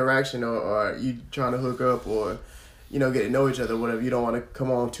initial interaction, or you trying to hook up, or get to know each other, whatever. You don't want to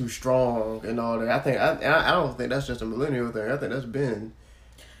come on too strong and all that. I don't think that's just a millennial thing. I think that's been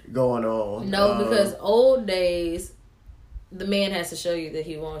going on. No, because old days, the man has to show you that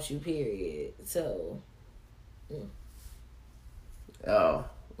he wants you. Period. So. Oh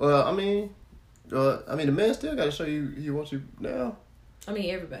well, I mean, the man still got to show you he wants you now. I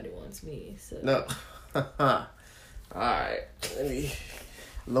mean, everybody wants me, so... No. Alright. Let me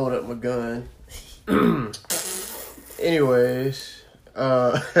load up my gun. Anyways.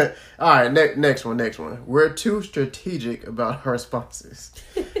 Alright, next one. We're too strategic about our responses.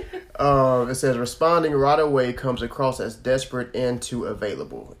 It says, responding right away comes across as desperate and too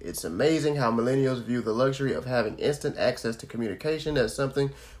available. It's amazing how millennials view the luxury of having instant access to communication as something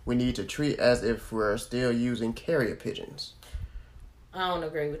we need to treat as if we're still using carrier pigeons. I don't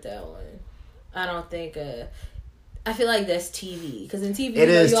agree with that one. I don't think... I feel like that's TV. Because in TV,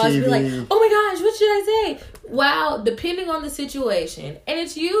 you always be like, oh my gosh, what should I say? Wow, depending on the situation. And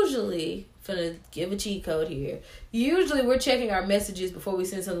it's usually... Finna give a cheat code here. Usually we're checking our messages before we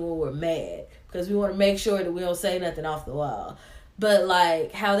send something when we're mad. Because we want to make sure that we don't say nothing off the wall. But,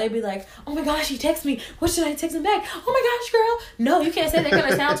 like, how they be like, oh, my gosh, he texted me. What should I text him back? Oh, my gosh, girl. No, you can't say that. Going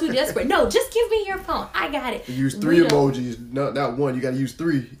to sound too desperate. No, just give me your phone. I got it. Use 3 emojis. Not one. You got to use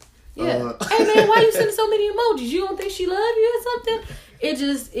 3. Yeah. Hey, man, why you sending so many emojis? You don't think she love you or something?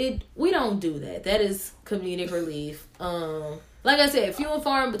 We don't do that. That is comedic relief. Like I said, few and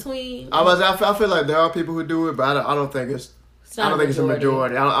far in between. I feel like there are people who do it, but I don't think it's a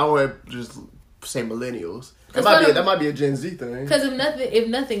majority. I would just say millennials. That might be a Gen Z thing. Because if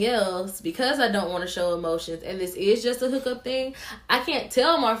nothing else, because I don't want to show emotions, and this is just a hookup thing, I can't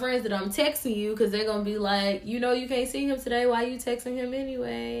tell my friends that I'm texting you because they're gonna be like, you can't see him today. Why you texting him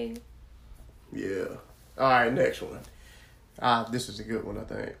anyway? Yeah. All right, next one. This is a good one, I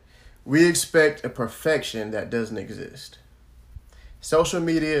think. We expect a perfection that doesn't exist. Social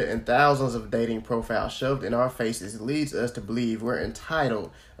media and thousands of dating profiles shoved in our faces leads us to believe we're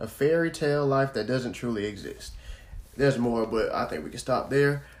entitled a fairy tale life that doesn't truly exist. There's more, but I think we can stop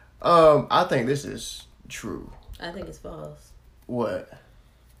there. I think this is true. I think it's false. What?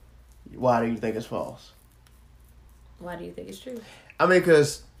 Why do you think it's false? Why do you think it's true? I mean,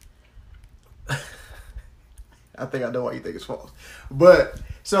 because... I think I know why you think it's false. But,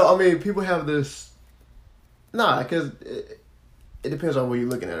 so, I mean, people have this... because... It depends on where you're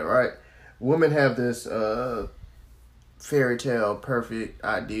looking at it, right? Women have this fairy tale, perfect,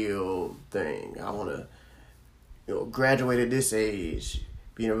 ideal thing. I want to, graduate at this age,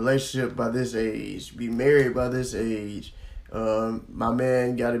 be in a relationship by this age, be married by this age. My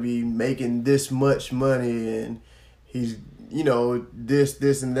man got to be making this much money, and he's you know,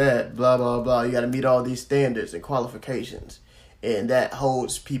 this, and that, blah, blah, blah. You got to meet all these standards and qualifications. And that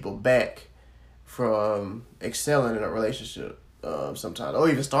holds people back from excelling in a relationship sometimes, or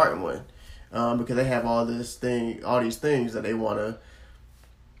even starting one, because they have all these things that they want to,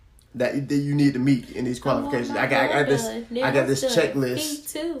 that you need to meet in these qualifications. I got this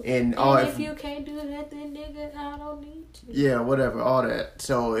checklist, and if you can't do that, then nigga, I don't need you. Yeah, whatever, all that.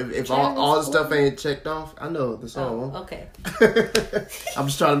 So if all the stuff ain't checked off, I know the song. Oh, okay. I'm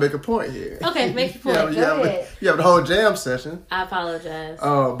just trying to make a point here. Okay, make your point. Go ahead. You have the whole jam session. I apologize.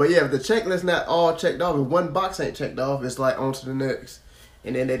 But yeah, if the checklist not all checked off, if one box ain't checked off, it's like on to the next,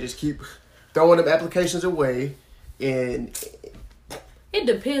 and then they just keep throwing them applications away, and it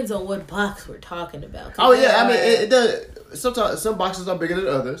depends on what box we're talking about. Oh yeah, I mean it does. Sometimes some boxes are bigger than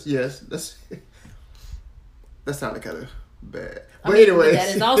others. Yes, that sounded kind of bad. But anyway,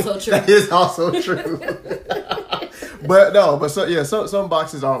 that is also true. That is also true. But some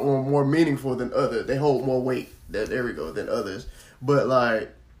boxes are more meaningful than others. They hold more weight. There we go, than others. But like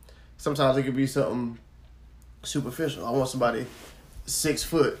sometimes it could be something superficial. I want somebody 6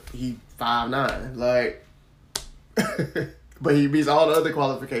 foot. He 5'9". Like. But he meets all the other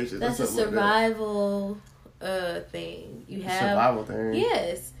qualifications. That's a survival thing. You have survival thing.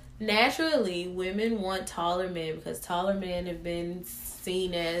 Yes, naturally, women want taller men because taller men have been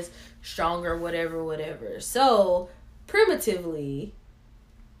seen as stronger, whatever. So primitively,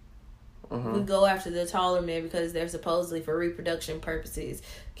 we go after the taller men because they're supposedly for reproduction purposes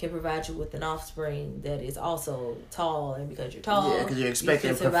can provide you with an offspring that is also tall, and because you're tall, yeah, because you're expecting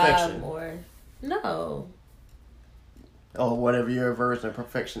you can perfection. survive more. No. Or whatever your version of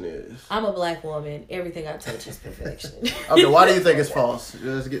perfection is. I'm a black woman. Everything I touch is perfection. Okay, why do you think it's false?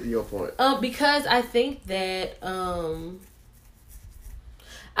 Let's get to your point. Because I think that I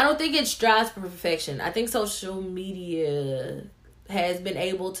don't think it strives for perfection. I think social media has been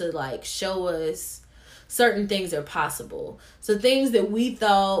able to like show us certain things are possible. So things that we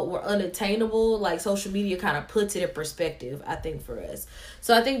thought were unattainable, like social media kind of puts it in perspective, I think, for us.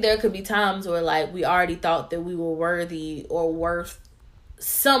 So I think there could be times where like we already thought that we were worthy or worth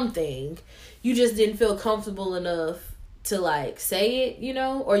something. You just didn't feel comfortable enough to like say it, you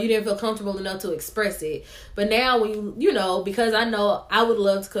know, or you didn't feel comfortable enough to express it. But now when you know, because I know I would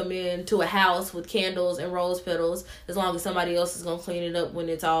love to come into a house with candles and rose petals as long as somebody else is going to clean it up when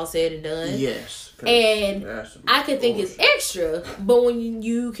it's all said and done. Yes. And I could think it's extra, but when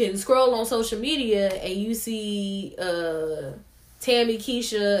you can scroll on social media and you see Tammy,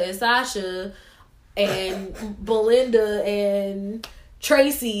 Keisha, and Sasha and Belinda and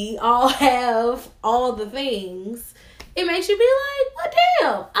Tracy all have all the things, it makes you be like, well,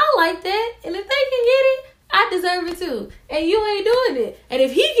 damn, I like that. And if they can get it, I deserve it too. And you ain't doing it. And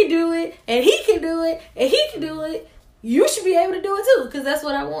if he can do it, and he can do it, and he can do it, you should be able to do it too, because that's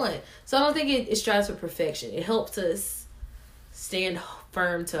what I want. So I don't think it strives for perfection. It helps us stand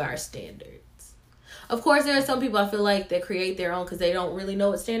firm to our standards. Of course, there are some people I feel like that create their own because they don't really know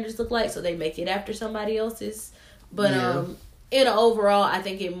what standards look like, so they make it after somebody else's. But in an overall, I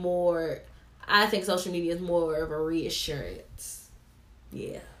think social media is more of a reassurance.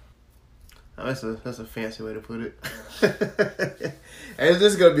 Yeah. Oh, that's a fancy way to put it. And this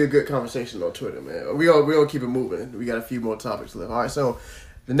is gonna be a good conversation on Twitter, man. We gonna keep it moving. We got a few more topics left. All right, so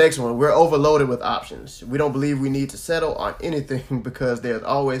the next one, we're overloaded with options. We don't believe we need to settle on anything because there's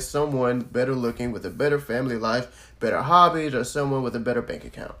always someone better looking with a better family life, better hobbies, or someone with a better bank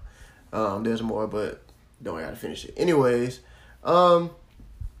account. There's more, but don't gotta finish it. Anyways,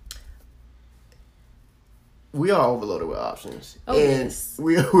 we are overloaded with options. Oh, and yes.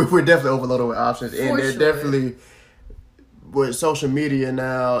 We're definitely overloaded with options. And they're sure. Definitely, with social media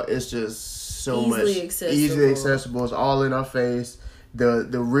now, it's just so easily accessible. It's all in our face. The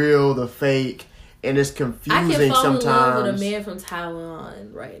real, the fake. And it's confusing sometimes. I can fall in love with a man from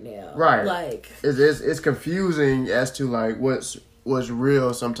Taiwan right now. Right. Like, it's confusing as to like what's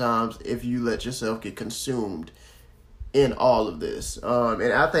real sometimes if you let yourself get consumed in all of this.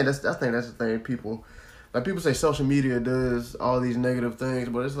 And I think that's the thing. People say social media does all these negative things,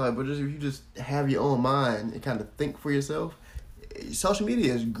 but it's like, if you just have your own mind and kind of think for yourself, social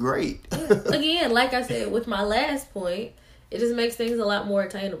media is great. Again, like I said with my last point, it just makes things a lot more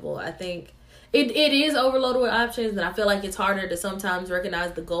attainable. I think it is overloaded with options, and I feel like it's harder to sometimes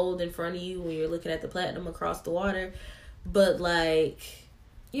recognize the gold in front of you when you're looking at the platinum across the water. But like,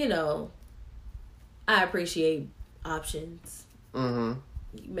 you know, I appreciate options. Mm-hmm.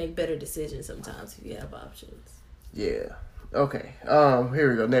 You make better decisions sometimes if you have options. Yeah. Okay. Here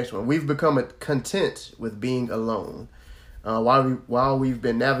we go. Next one. We've become content with being alone. While we've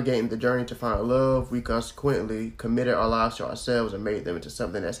been navigating the journey to find love, we consequently committed our lives to ourselves and made them into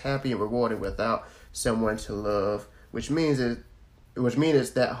something that's happy and rewarding without someone to love, which means it's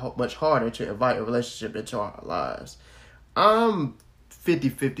that much harder to invite a relationship into our lives. I'm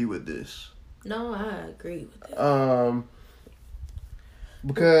 50-50 with this. No, I agree with that.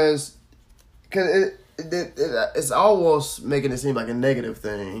 Because it's almost making it seem like a negative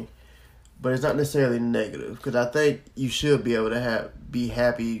thing. But it's not necessarily negative, because I think you should be able to be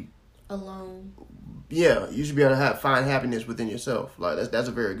happy alone. Yeah, you should be able to find happiness within yourself. Like that's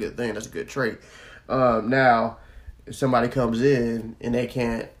a very good thing. That's a good trait. Now, if somebody comes in and they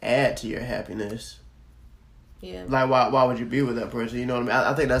can't add to your happiness, yeah, like why would you be with that person? You know what I mean?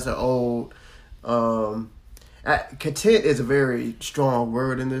 I think that's an old. Content is a very strong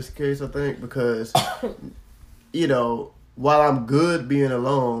word in this case. I think because while I'm good being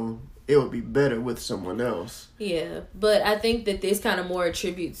alone, it would be better with someone else. Yeah, but I think that this kind of more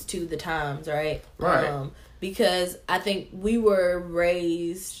attributes to the times, right? Right. Because I think we were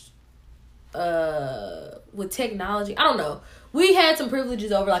raised with technology. I don't know. We had some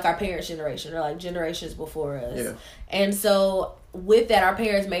privileges over like our parents' generation or like generations before us. Yeah. And so with that, our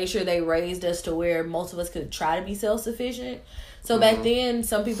parents made sure they raised us to where most of us could try to be self-sufficient. So back then,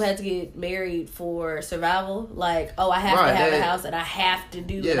 some people had to get married for survival. Like, I have to have a house and I have to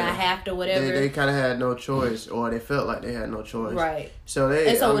do and I have to whatever. They kind of had no choice, or they felt like they had no choice. Right. So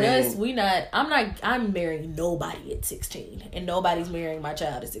I'm marrying nobody at 16, and nobody's marrying my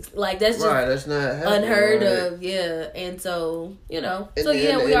child at 16. Like that's just that's not happening, unheard of. Yeah, and so we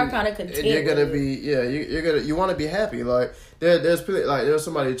are kind of content. You're gonna be you want to be happy. Like there's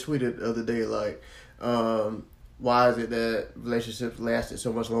somebody tweeted the other day like. Why is it that relationships lasted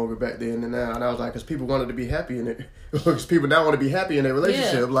so much longer back then than now? And I was like, because people wanted to be happy in it. Because people now want to be happy in their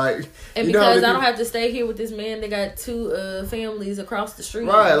relationship. Yeah. Like, and because I don't have to stay here with this man that got two families across the street.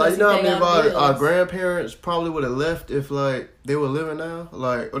 Right, like, our grandparents probably would have left if, like, they were living now.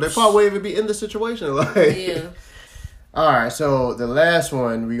 Like, or they probably wouldn't even be in the situation. Like, yeah. All right, so the last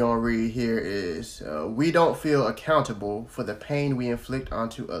one we're going to read here is, we don't feel accountable for the pain we inflict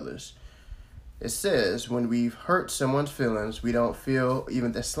onto others. It says, when we've hurt someone's feelings, we don't feel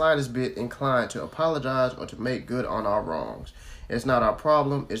even the slightest bit inclined to apologize or to make good on our wrongs. It's not our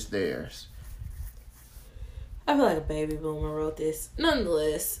problem, it's theirs. I feel like a baby boomer wrote this.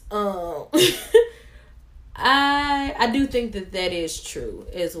 Nonetheless, I do think that is true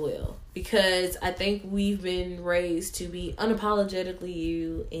as well. Because I think we've been raised to be unapologetically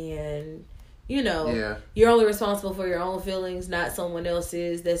you and... you're only responsible for your own feelings, not someone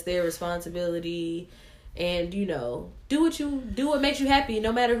else's. That's their responsibility. And, do what makes you happy,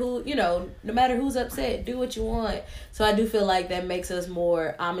 no matter who's upset. Do what you want. So I do feel like that makes us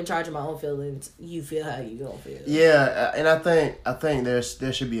more, I'm in charge of my own feelings. You feel how you gonna feel. Yeah, and I think there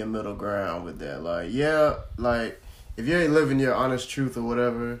should be a middle ground with that. Like, if you're living your honest truth or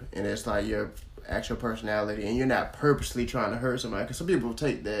whatever, and it's like your actual personality, and you're not purposely trying to hurt somebody, because some people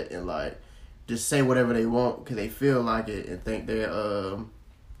take that and like, just say whatever they want because they feel like it and think it's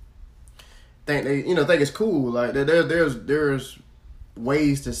cool. Like there's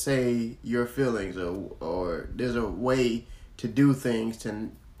ways to say your feelings or there's a way to do things to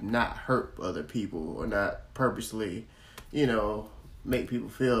not hurt other people or not purposely, make people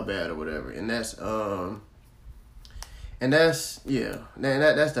feel bad or whatever. And that's that's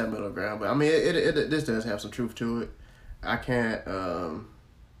that middle ground. But I mean, this does have some truth to it. I can't.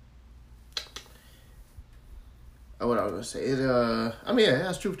 What I was gonna say, it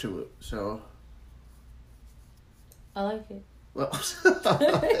has truth to it. So I like it. Well,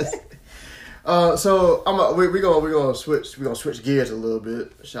 so we're gonna switch gears a little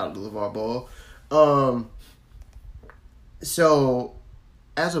bit. Shout out to LeVar Ball. So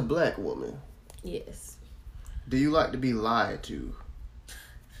as a black woman, yes, do you like to be lied to?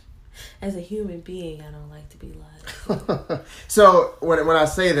 As a human being, I don't like to be lied to. So when I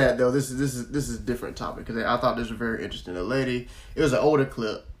say that though, this is a different topic because I thought this was very interesting. A lady, it was an older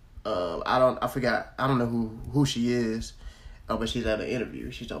clip. I don't know who she is, but she's at an interview.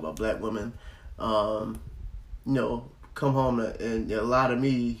 She's talking about black women. Come home and lie to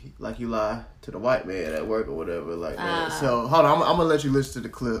me like you lie to the white man at work or whatever like that. So hold on, I'm gonna let you listen to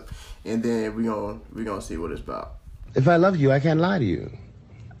the clip and then we gonna see what it's about. If I love you, I can't lie to you.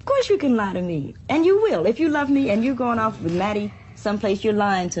 Of course you can lie to me. And you will. If you love me and you're going off with Maddie someplace, you're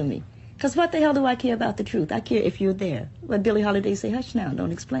lying to me. Because what the hell do I care about the truth? I care if you're there. What Billie Holiday say, hush now,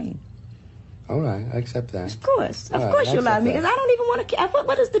 don't explain. All right, I accept that. Of course you lie to me. Because I don't even want to care.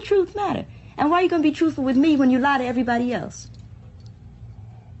 What does the truth matter? And why are you going to be truthful with me when you lie to everybody else?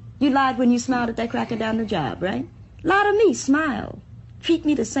 You lied when you smiled at that cracker down the job, right? Lie to me, smile. Treat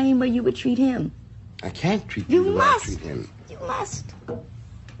me the same way you would treat him. I can't treat you the way I treat him. You must.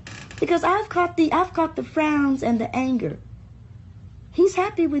 Because I've caught the frowns and the anger. He's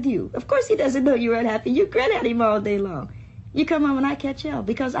happy with you. Of course he doesn't know you're unhappy. You grin at him all day long. You come home and I catch hell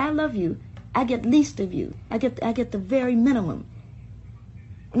because I love you. I get least of you. I get the very minimum.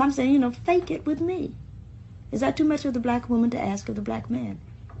 And I'm saying, fake it with me. Is that too much of the black woman to ask of the black man?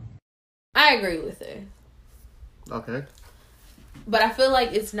 I agree with her. Okay. But I feel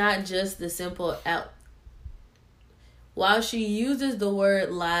like it's not just the simple out. While she uses the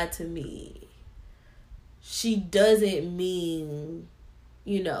word lie to me, she doesn't mean,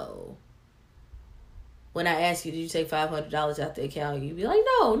 when I ask you, did you take $500 out the account? You'd be like,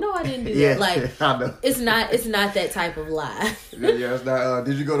 no, I didn't do that. Like, I know. It's not that type of lie. Yeah, it's not.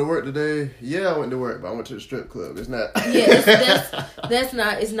 Did you go to work today? Yeah, I went to work, but I went to the strip club. It's not. Yeah, that's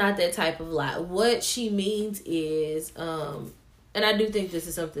not. It's not that type of lie. What she means is, and I do think this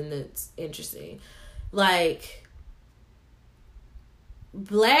is something that's interesting, like.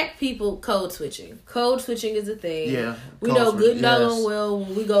 Black people code switching. Code switching is a thing. Yeah. We know good and doggone well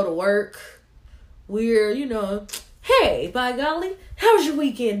when we go to work, we're, hey, by golly, how was your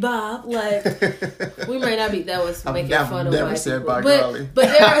weekend, Bob? Like, we may not be, that was making fun of white said people. By golly. But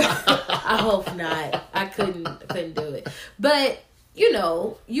there, I hope not. I couldn't do it. But, you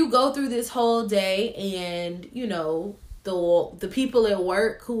go through this whole day and, the people at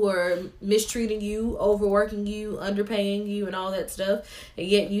work who are mistreating you, overworking you, underpaying you, and all that stuff, and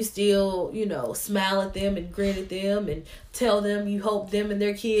yet you still, smile at them and grin at them and tell them you hope them and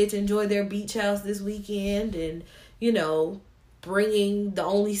their kids enjoy their beach house this weekend, and bringing the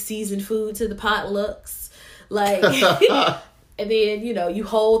only seasoned food to the potlucks, like, and then you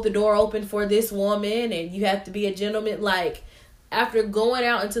hold the door open for this woman, and you have to be a gentleman, like. After going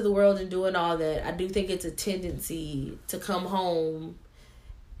out into the world and doing all that, I do think it's a tendency to come home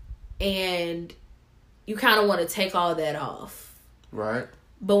and you kind of want to take all that off. Right.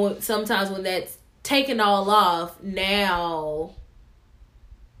 But sometimes when that's taken all off, now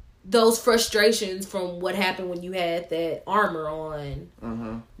those frustrations from what happened when you had that armor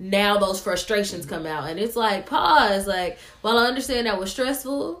on, now those frustrations come out. And it's like, pause. Like, while I understand that was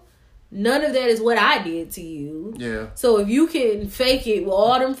stressful, none of that is what I did to you. Yeah. So if you can fake it with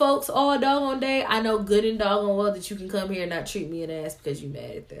all them folks all doggone day, I know good and doggone well that you can come here and not treat me an ass because you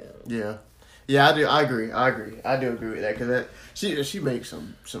mad at them. Yeah. Yeah, I do. I agree. I do agree with that because she makes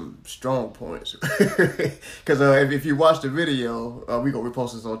some strong points. Because if you watch the video, we gonna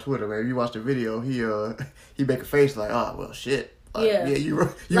repost this on Twitter. Man, if you watch the video, he make a face like, oh well, shit. Yeah,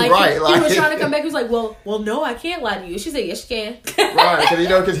 you're like, right. He was trying to come back. He was like, well, no, I can't lie to you. She said, yes, you can. Right,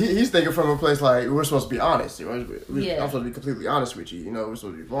 because he's thinking from a place like, we're supposed to be honest. I'm supposed to be completely honest with you. We're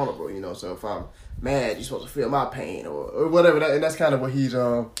supposed to be vulnerable. So if I'm mad, you're supposed to feel my pain or whatever. And that's kind of what he's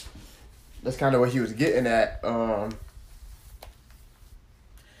that's kind of what he was getting at.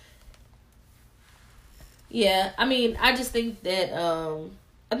 Yeah, I mean, I just think that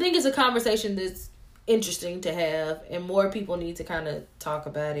I think it's a conversation that's interesting to have, and more people need to kind of talk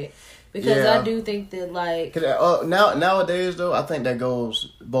about it because I do think that like nowadays though I think that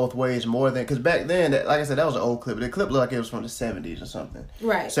goes both ways more than because back then like I said that was an old clip. The clip looked like it was from the 70s or something.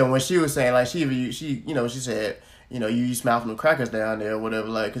 Right. So when she was saying like she said you smile from the crackers down there or whatever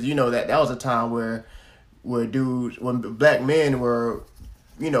like because that was a time where when black men were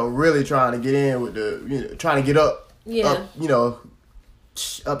really trying to get in with the trying to get up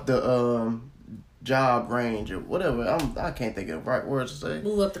up the job range or whatever. I can't think of the right words to say.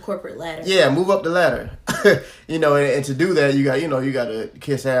 Move up the corporate ladder. Yeah, move up the ladder. And to do that, you got to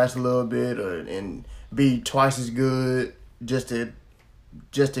kiss ass a little bit and be twice as good just to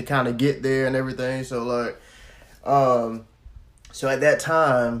kind of get there and everything. So like, so at that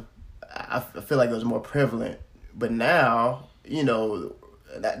time, I feel like it was more prevalent. But now,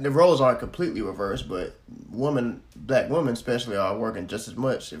 the roles aren't completely reversed, but black women especially are working just as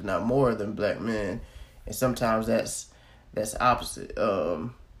much, if not more, than black men, and sometimes that's opposite. I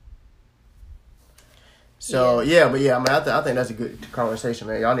mean, I think that's a good conversation,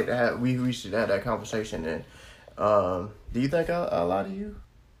 man. Y'all need to have we should have that conversation. And do you think I lie to you?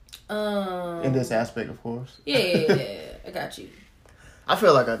 In this aspect, of course. Yeah, I got you. I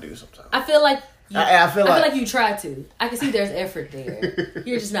feel like I do sometimes. I feel like. I feel like you try to. I can see there's effort there.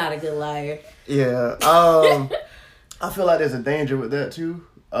 You're just not a good liar. Yeah. I feel like there's a danger with that too.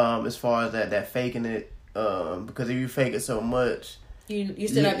 As far as that faking it. Because if you fake it so much, you're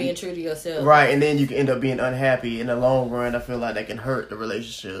still not being true to yourself. Right, and then you can end up being unhappy in the long run. I feel like that can hurt the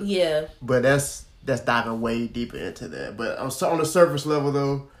relationship. Yeah. But that's diving way deeper into that. But on the surface level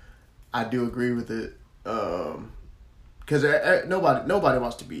though, I do agree with it. because nobody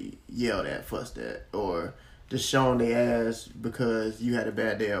wants to be yelled at, fussed at, or just shown their ass because you had a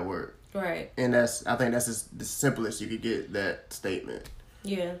bad day at work. Right. And I think that's just the simplest you could get that statement.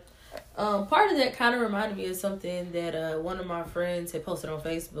 Yeah. Part of that kind of reminded me of something that one of my friends had posted on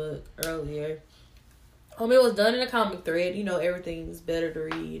Facebook earlier. It was done in a comic thread. You know, everything's better to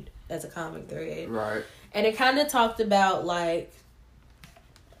read as a comic thread. Right. And it kind of talked about, like,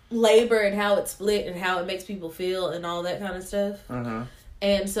 labor and how it's split and how it makes people feel and all that kind of stuff. Uh-huh.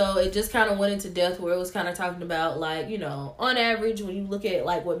 And so it just kind of went into depth where it was kind of talking about, like, you know, on average, when you look at,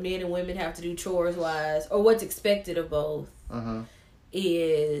 like, what men and women have to do chores-wise, or what's expected of both,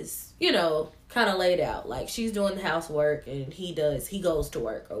 is, you know, kind of laid out. Like, she's doing the housework and he goes to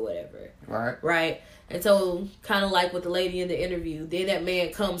work or whatever. Right. Right? And so, kind of like with the lady in the interview, then that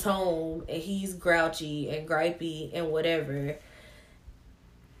man comes home and he's grouchy and gripey and whatever.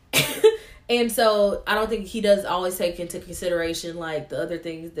 And so, I don't think he does always take into consideration, like, the other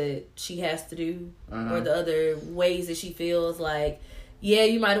things that she has to do, or the other ways that she feels like, yeah,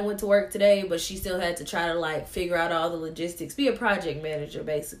 you might have went to work today, but she still had to try to, like, figure out all the logistics, be a project manager,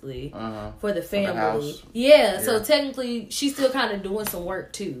 basically, for the family. Yeah, so technically, she's still kind of doing some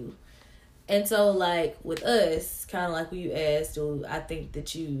work, too. And so, like, with us, kind of like when you asked, do I think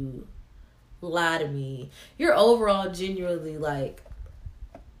that you lie to me? You're overall genuinely, like,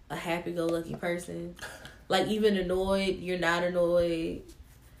 a happy-go-lucky person. Like, even annoyed, you're not annoyed.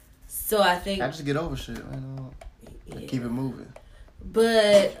 So I think... I just get over shit, man. I keep it moving.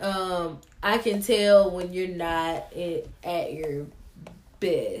 But I can tell when you're not at your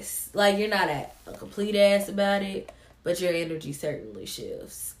best. Like, you're not at a complete ass about it, but your energy certainly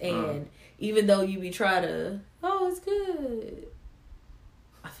shifts. And even though you be trying to, oh, it's good,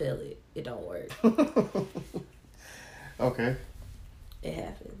 I feel it. It don't work. Okay. It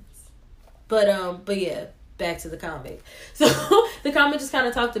happens. But yeah, back to the comic. So the comic just kind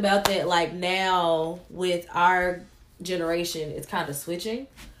of talked about that, like, now with our generation, it's kind of switching,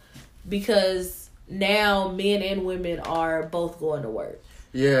 because now men and women are both going to work.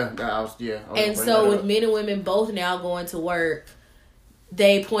 And so with men and women both now going to work,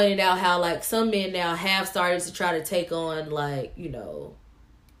 they pointed out how, like, some men now have started to try to take on, like, you know,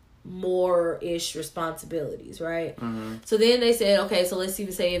 more-ish responsibilities, right? So then they said, okay, so let's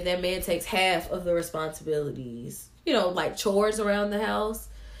even say if that man takes half of the responsibilities, you know, like chores around the house,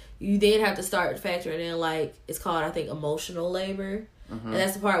 you then have to start factoring in, like, it's called, I think, emotional labor. And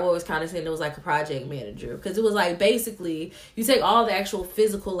that's the part where it was kind of saying it was like a project manager. Because it was like, basically, you take all the actual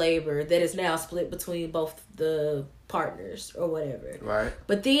physical labor that is now split between both the partners or whatever. Right.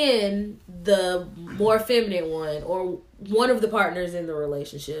 But then the more feminine one, or one of the partners in the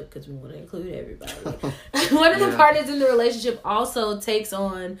relationship, because we want to include everybody, one of the partners in the relationship also takes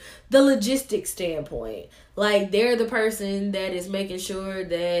on the logistics standpoint. Like, they're the person that is making sure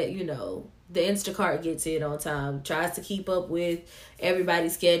that, you know, the Instacart gets in on time, tries to keep up with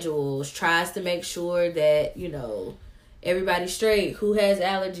everybody's schedules, tries to make sure that, you know, everybody's straight, who has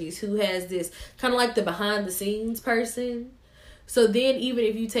allergies, who has this, kind of like the behind the scenes person. So then even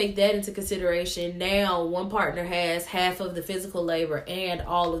if you take that into consideration, now one partner has half of the physical labor and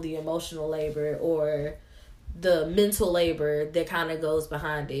all of the emotional labor, or the mental labor that kind of goes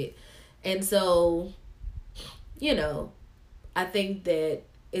behind it. And so, you know, I think that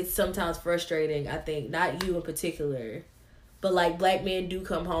it's sometimes frustrating. I think, not you in particular, but, like, black men do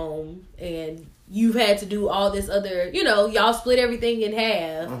come home and you've had to do all this other, you know, y'all split everything in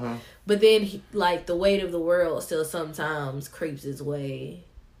half, but then, like, the weight of the world still sometimes creeps its way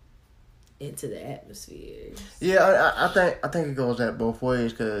into the atmosphere. Yeah, I think it goes that both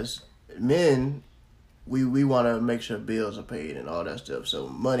ways, because men, we want to make sure bills are paid and all that stuff. So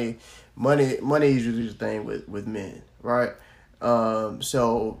money is usually the thing with men, right?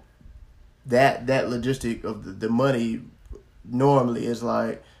 So that logistic of the money normally is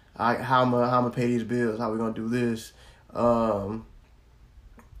like, how am I gonna pay these bills? How we gonna do this?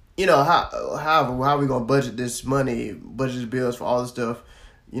 You know, how are we gonna budget this money, budget bills for all the stuff,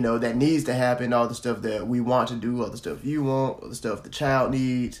 you know, that needs to happen, all the stuff that we want to do, all the stuff you want, all the stuff the child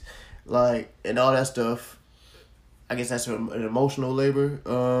needs, like, and all that stuff. I guess that's an emotional labor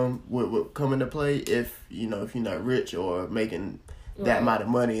would come into play if you're not rich or making that amount of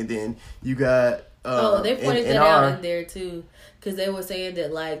money. And then you got they pointed that out in there too, because they were saying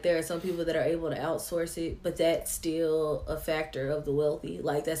that, like, there are some people that are able to outsource it, but that's still a factor of the wealthy.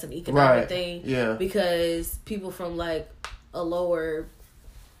 Like, that's an economic thing. Yeah, because people from, like, a lower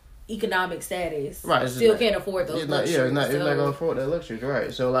economic status still can't afford those luxuries. It's not gonna afford that luxury,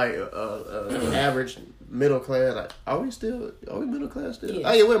 right? So, like, average middle class, like, are we middle class still? Yes.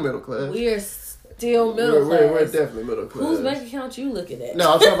 Oh yeah, we're middle class. We are still middle class. We're definitely middle class. Whose bank account you looking at?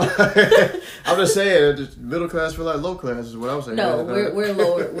 No, I'm talking about. I'm just saying, just middle class for like low class is what I'm saying. No, we're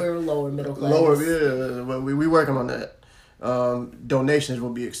lower. We're lower middle class. Lower, yeah. But we working on that. Donations will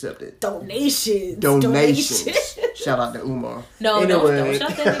be accepted. Donations. Shout out to Umar. No, anyway.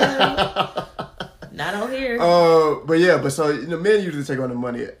 don't shout that. Not on here. But so men usually take on the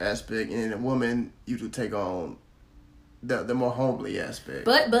money aspect, and the woman usually take on the more homely aspect.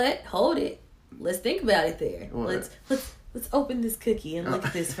 But hold it. Let's think about it there. What? Let's open this cookie and look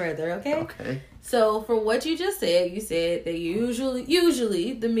at this further, okay? Okay. So from what you just said, you said that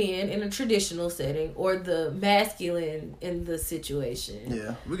usually the men in a traditional setting or the masculine in the situation.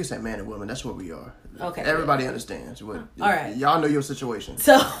 Yeah, we can say man and woman. That's what we are. Okay. Everybody understands. All right. Y'all know your situation.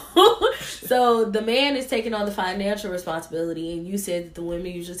 So the man is taking on the financial responsibility, and you said that the women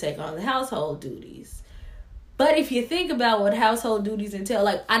usually take on the household duties. But if you think about what household duties entail,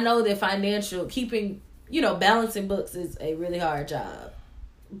 like I know that financial balancing books is a really hard job,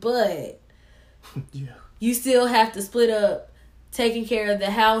 but yeah, you still have to split up. Taking care of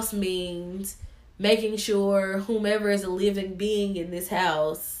the house means making sure whomever is a living being in this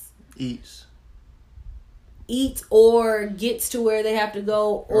house eats or gets to where they have to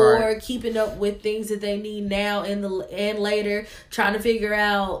go, or right. Keeping up with things that they need now and later, trying to figure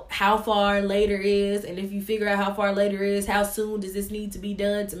out how far later is, and if you figure out how far later is, how soon does this need to be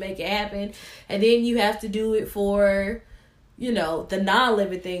done to make it happen, and then you have to do it for the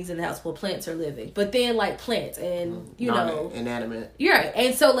non-living things in the house. Well, plants are living, but then like plants and inanimate. You're right.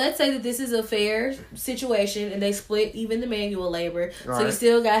 And so let's say that this is a fair situation and they split even the manual labor. Right. So you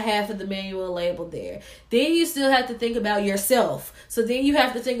still got half of the manual labor there. Then you still have to think about yourself. So then you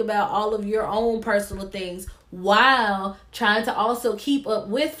have to think about all of your own personal things while trying to also keep up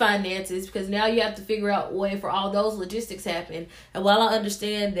with finances, because now you have to figure out a way for all those logistics happen. And while I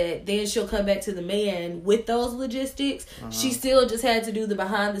understand that then she'll come back to the man with those logistics, she still just had to do the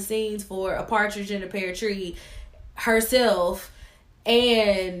behind the scenes for a partridge in a pear tree herself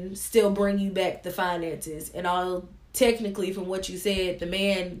and still bring you back the finances. And all technically from what you said, the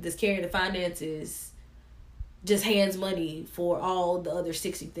man that's carrying the finances just hands money for all the other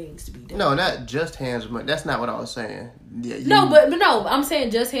 60 things to be done. No, not just hands money. That's not what I was saying. Yeah, no, I'm saying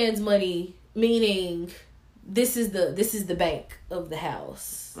just hands money, meaning this is the bank of the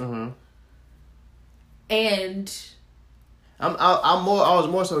house. Mm-hmm. And I was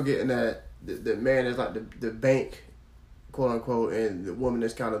more so getting at the man is like the bank, quote unquote, and the woman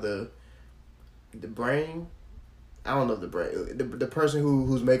is kind of the brain. I don't know the brain. The person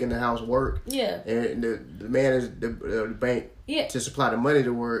who's making the house work. Yeah. And the man is the bank. Yeah. To supply the money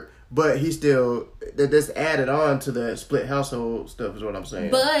to work, but he still that's added on to the split household stuff is what I'm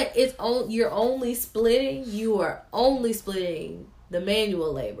saying. But you are only splitting the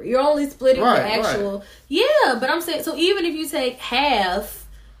manual labor. You're only splitting the actual. Right. Yeah, but I'm saying, so even if you take half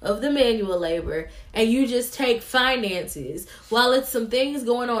of the manual labor and you just take finances, while it's some things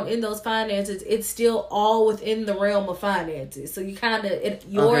going on in those finances, it's still all within the realm of finances. So you kind of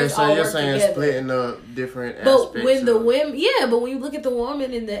yours all you're work saying together. Splitting up different but aspects. When the women, but when you look at the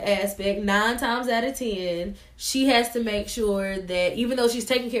woman in the aspect, 9 times out of 10, she has to make sure that even though she's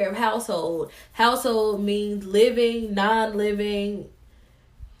taking care of household means living, non-living,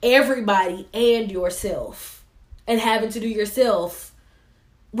 everybody, and yourself, and having to do yourself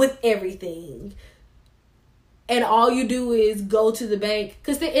with everything. And all you do is go to the bank,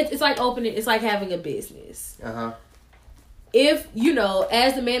 because it's like having a business. If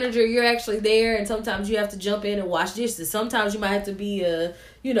as the manager, you're actually there, and sometimes you have to jump in and wash dishes. Sometimes you might have to be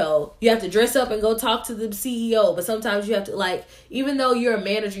you have to dress up and go talk to the CEO. But sometimes you have to, even though you're a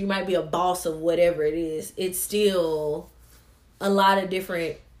manager, you might be a boss of whatever it is. It's still a lot of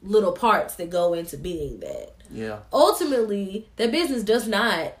different little parts that go into being that. Yeah. Ultimately, that business does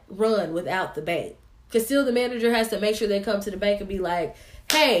not run without the bank. Because still the manager has to make sure they come to the bank and be like,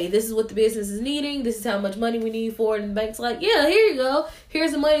 hey, this is what the business is needing. This is how much money we need for it. And the bank's like, yeah, here you go.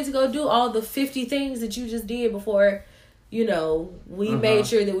 Here's the money to go do all the 50 things that you just did before, we made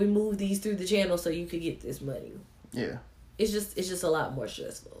sure that we moved these through the channel so you could get this money. Yeah. It's just a lot more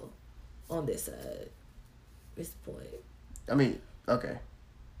stressful on this side. It's the point. I mean, okay.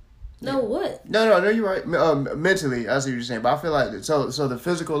 No, what? No, you're right. Mentally, I see what you're saying, but I feel like so the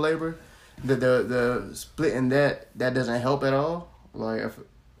physical labor, the splitting that doesn't help at all.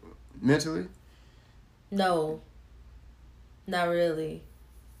 Mentally. No, not really.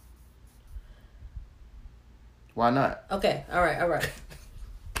 Why not? Okay, all right.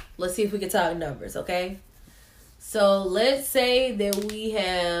 Let's see if we can talk numbers. Okay, so let's say that we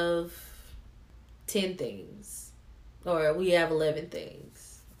have 10 things, or we have 11 things.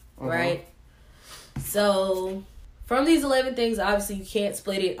 Right? So, from these 11 things, obviously you can't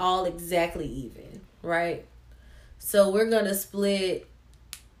split it all exactly even, right? So we're gonna split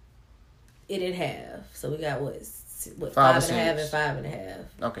it in half. So we got what 5.5 and 5.5.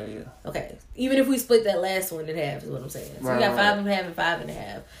 Okay, yeah. Okay, even if we split that last one in half, is what I'm saying. So Right, we got 5.5 and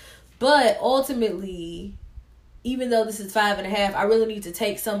 5.5. But ultimately, even though this is 5.5, I really need to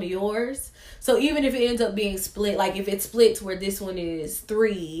take some of yours. So even if it ends up being split, like if it splits where this one is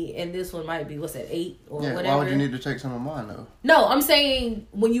 3 and this one might be 8 or whatever. Why would you need to take some of mine though? No, I'm saying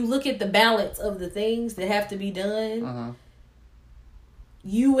when you look at the balance of the things that have to be done,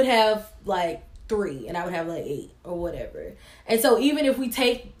 you would have like 3 and I would have like 8 or whatever. And so even if we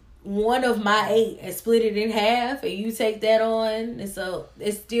take one of my 8 and split it in half and you take that on, and so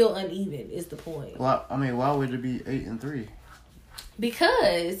it's still uneven is the point. Well, I mean, why would it be 8 and 3?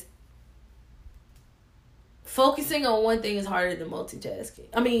 Because focusing on one thing is harder than multitasking.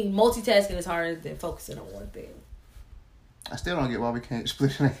 I mean, multitasking is harder than focusing on one thing. I still don't get why we can't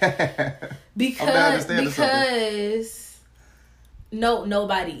split it in half. Because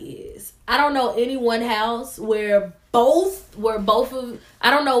nobody is. I don't know any one house where both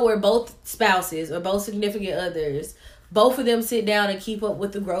spouses or both significant others, both of them sit down and keep up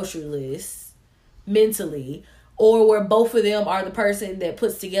with the grocery list mentally, or where both of them are the person that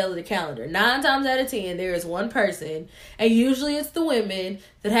puts together the calendar. 9 times out of 10, there is one person, and usually it's the women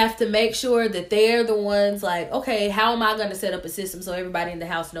that have to make sure that they're the ones like, okay, how am I going to set up a system so everybody in the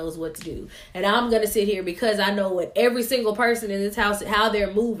house knows what to do? And I'm going to sit here because I know what every single person in this house, how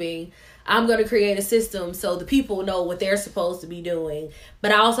they're moving. I'm going to create a system so the people know what they're supposed to be doing.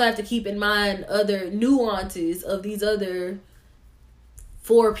 But I also have to keep in mind other nuances of these other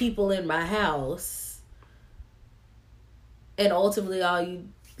 4 people in my house. And ultimately, all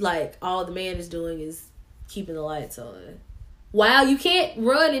the man is doing is keeping the lights on. Wow, you can't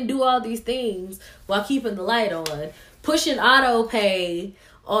run and do all these things while keeping the light on. Pushing auto pay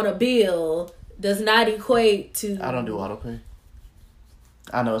on a bill does not equate to... I don't do auto pay.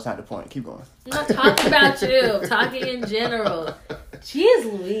 I know it's not the point. Keep going. I'm not talking about you. I'm talking in general. Jeez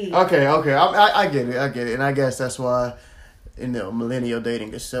Louise. Okay. I get it. And I guess that's why, millennial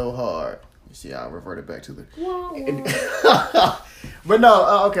dating is so hard. You see, I reverted back to the... But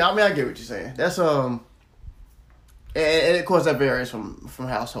no, okay. I mean, I get what you're saying. That's, and of course that varies from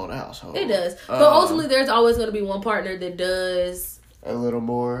household to household. It does. But ultimately, there's always going to be one partner that does... a little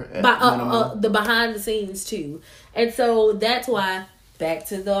more. The behind the scenes, too. And so that's why... Back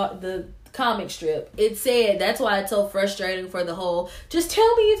to the comic strip. It said that's why it's so frustrating for the whole, just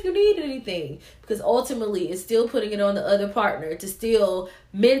tell me if you need anything. Because ultimately it's still putting it on the other partner to still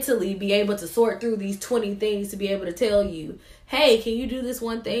mentally be able to sort through these 20 things to be able to tell you, hey, can you do this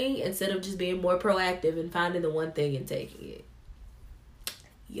one thing? Instead of just being more proactive and finding the one thing and taking it.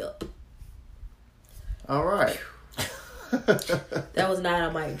 Yup. All right. That was not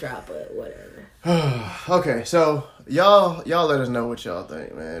a mic drop, but whatever. Okay, so y'all let us know what y'all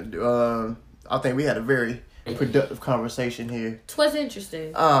think, man. I think we had a very productive conversation here. It was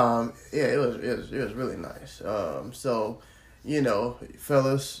interesting. Yeah, it was really nice. So,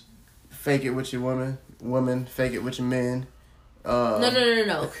 fellas, fake it with your women, fake it with your men.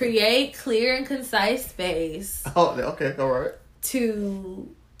 No. Create clear and concise space. Oh, okay, all right.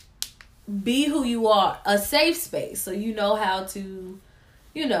 To be who you are, a safe space, so you know how to,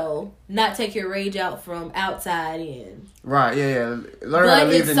 not take your rage out from outside in. Right, yeah. Learn how to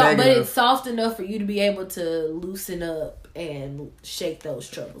leave the negative. But it's soft enough for you to be able to loosen up and shake those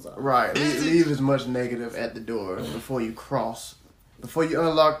troubles off. Right, leave as much negative at the door before you cross. Before you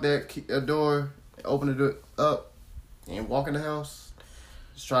unlock that door, open the door up, and walk in the house,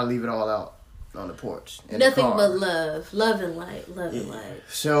 just try to leave it all out on the porch. Nothing but love. Love and light.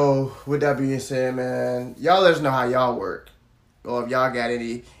 So, with that being said, man, y'all let us know how y'all work. Or if y'all got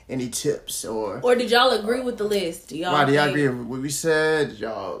any tips or did y'all agree with the list? Do y'all agree with what we said? Did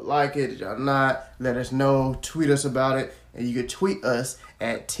y'all like it? Did y'all not? Let us know. Tweet us about it. And you can tweet us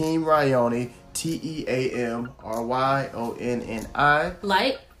at Team Ryoni, TeamRyonni.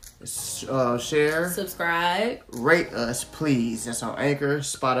 Like. Share. Subscribe. Rate us, please. That's on Anchor,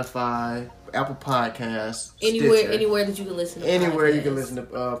 Spotify, Apple Podcasts. Anywhere that you can listen to Anywhere podcasts. You can listen to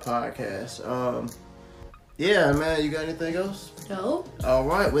podcasts. Yeah, man, you got anything else? No. All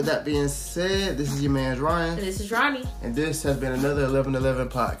right, with that being said, this is your man Ryan. And this is Ronnie. And this has been another 1111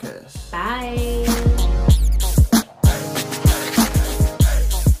 podcast. Bye.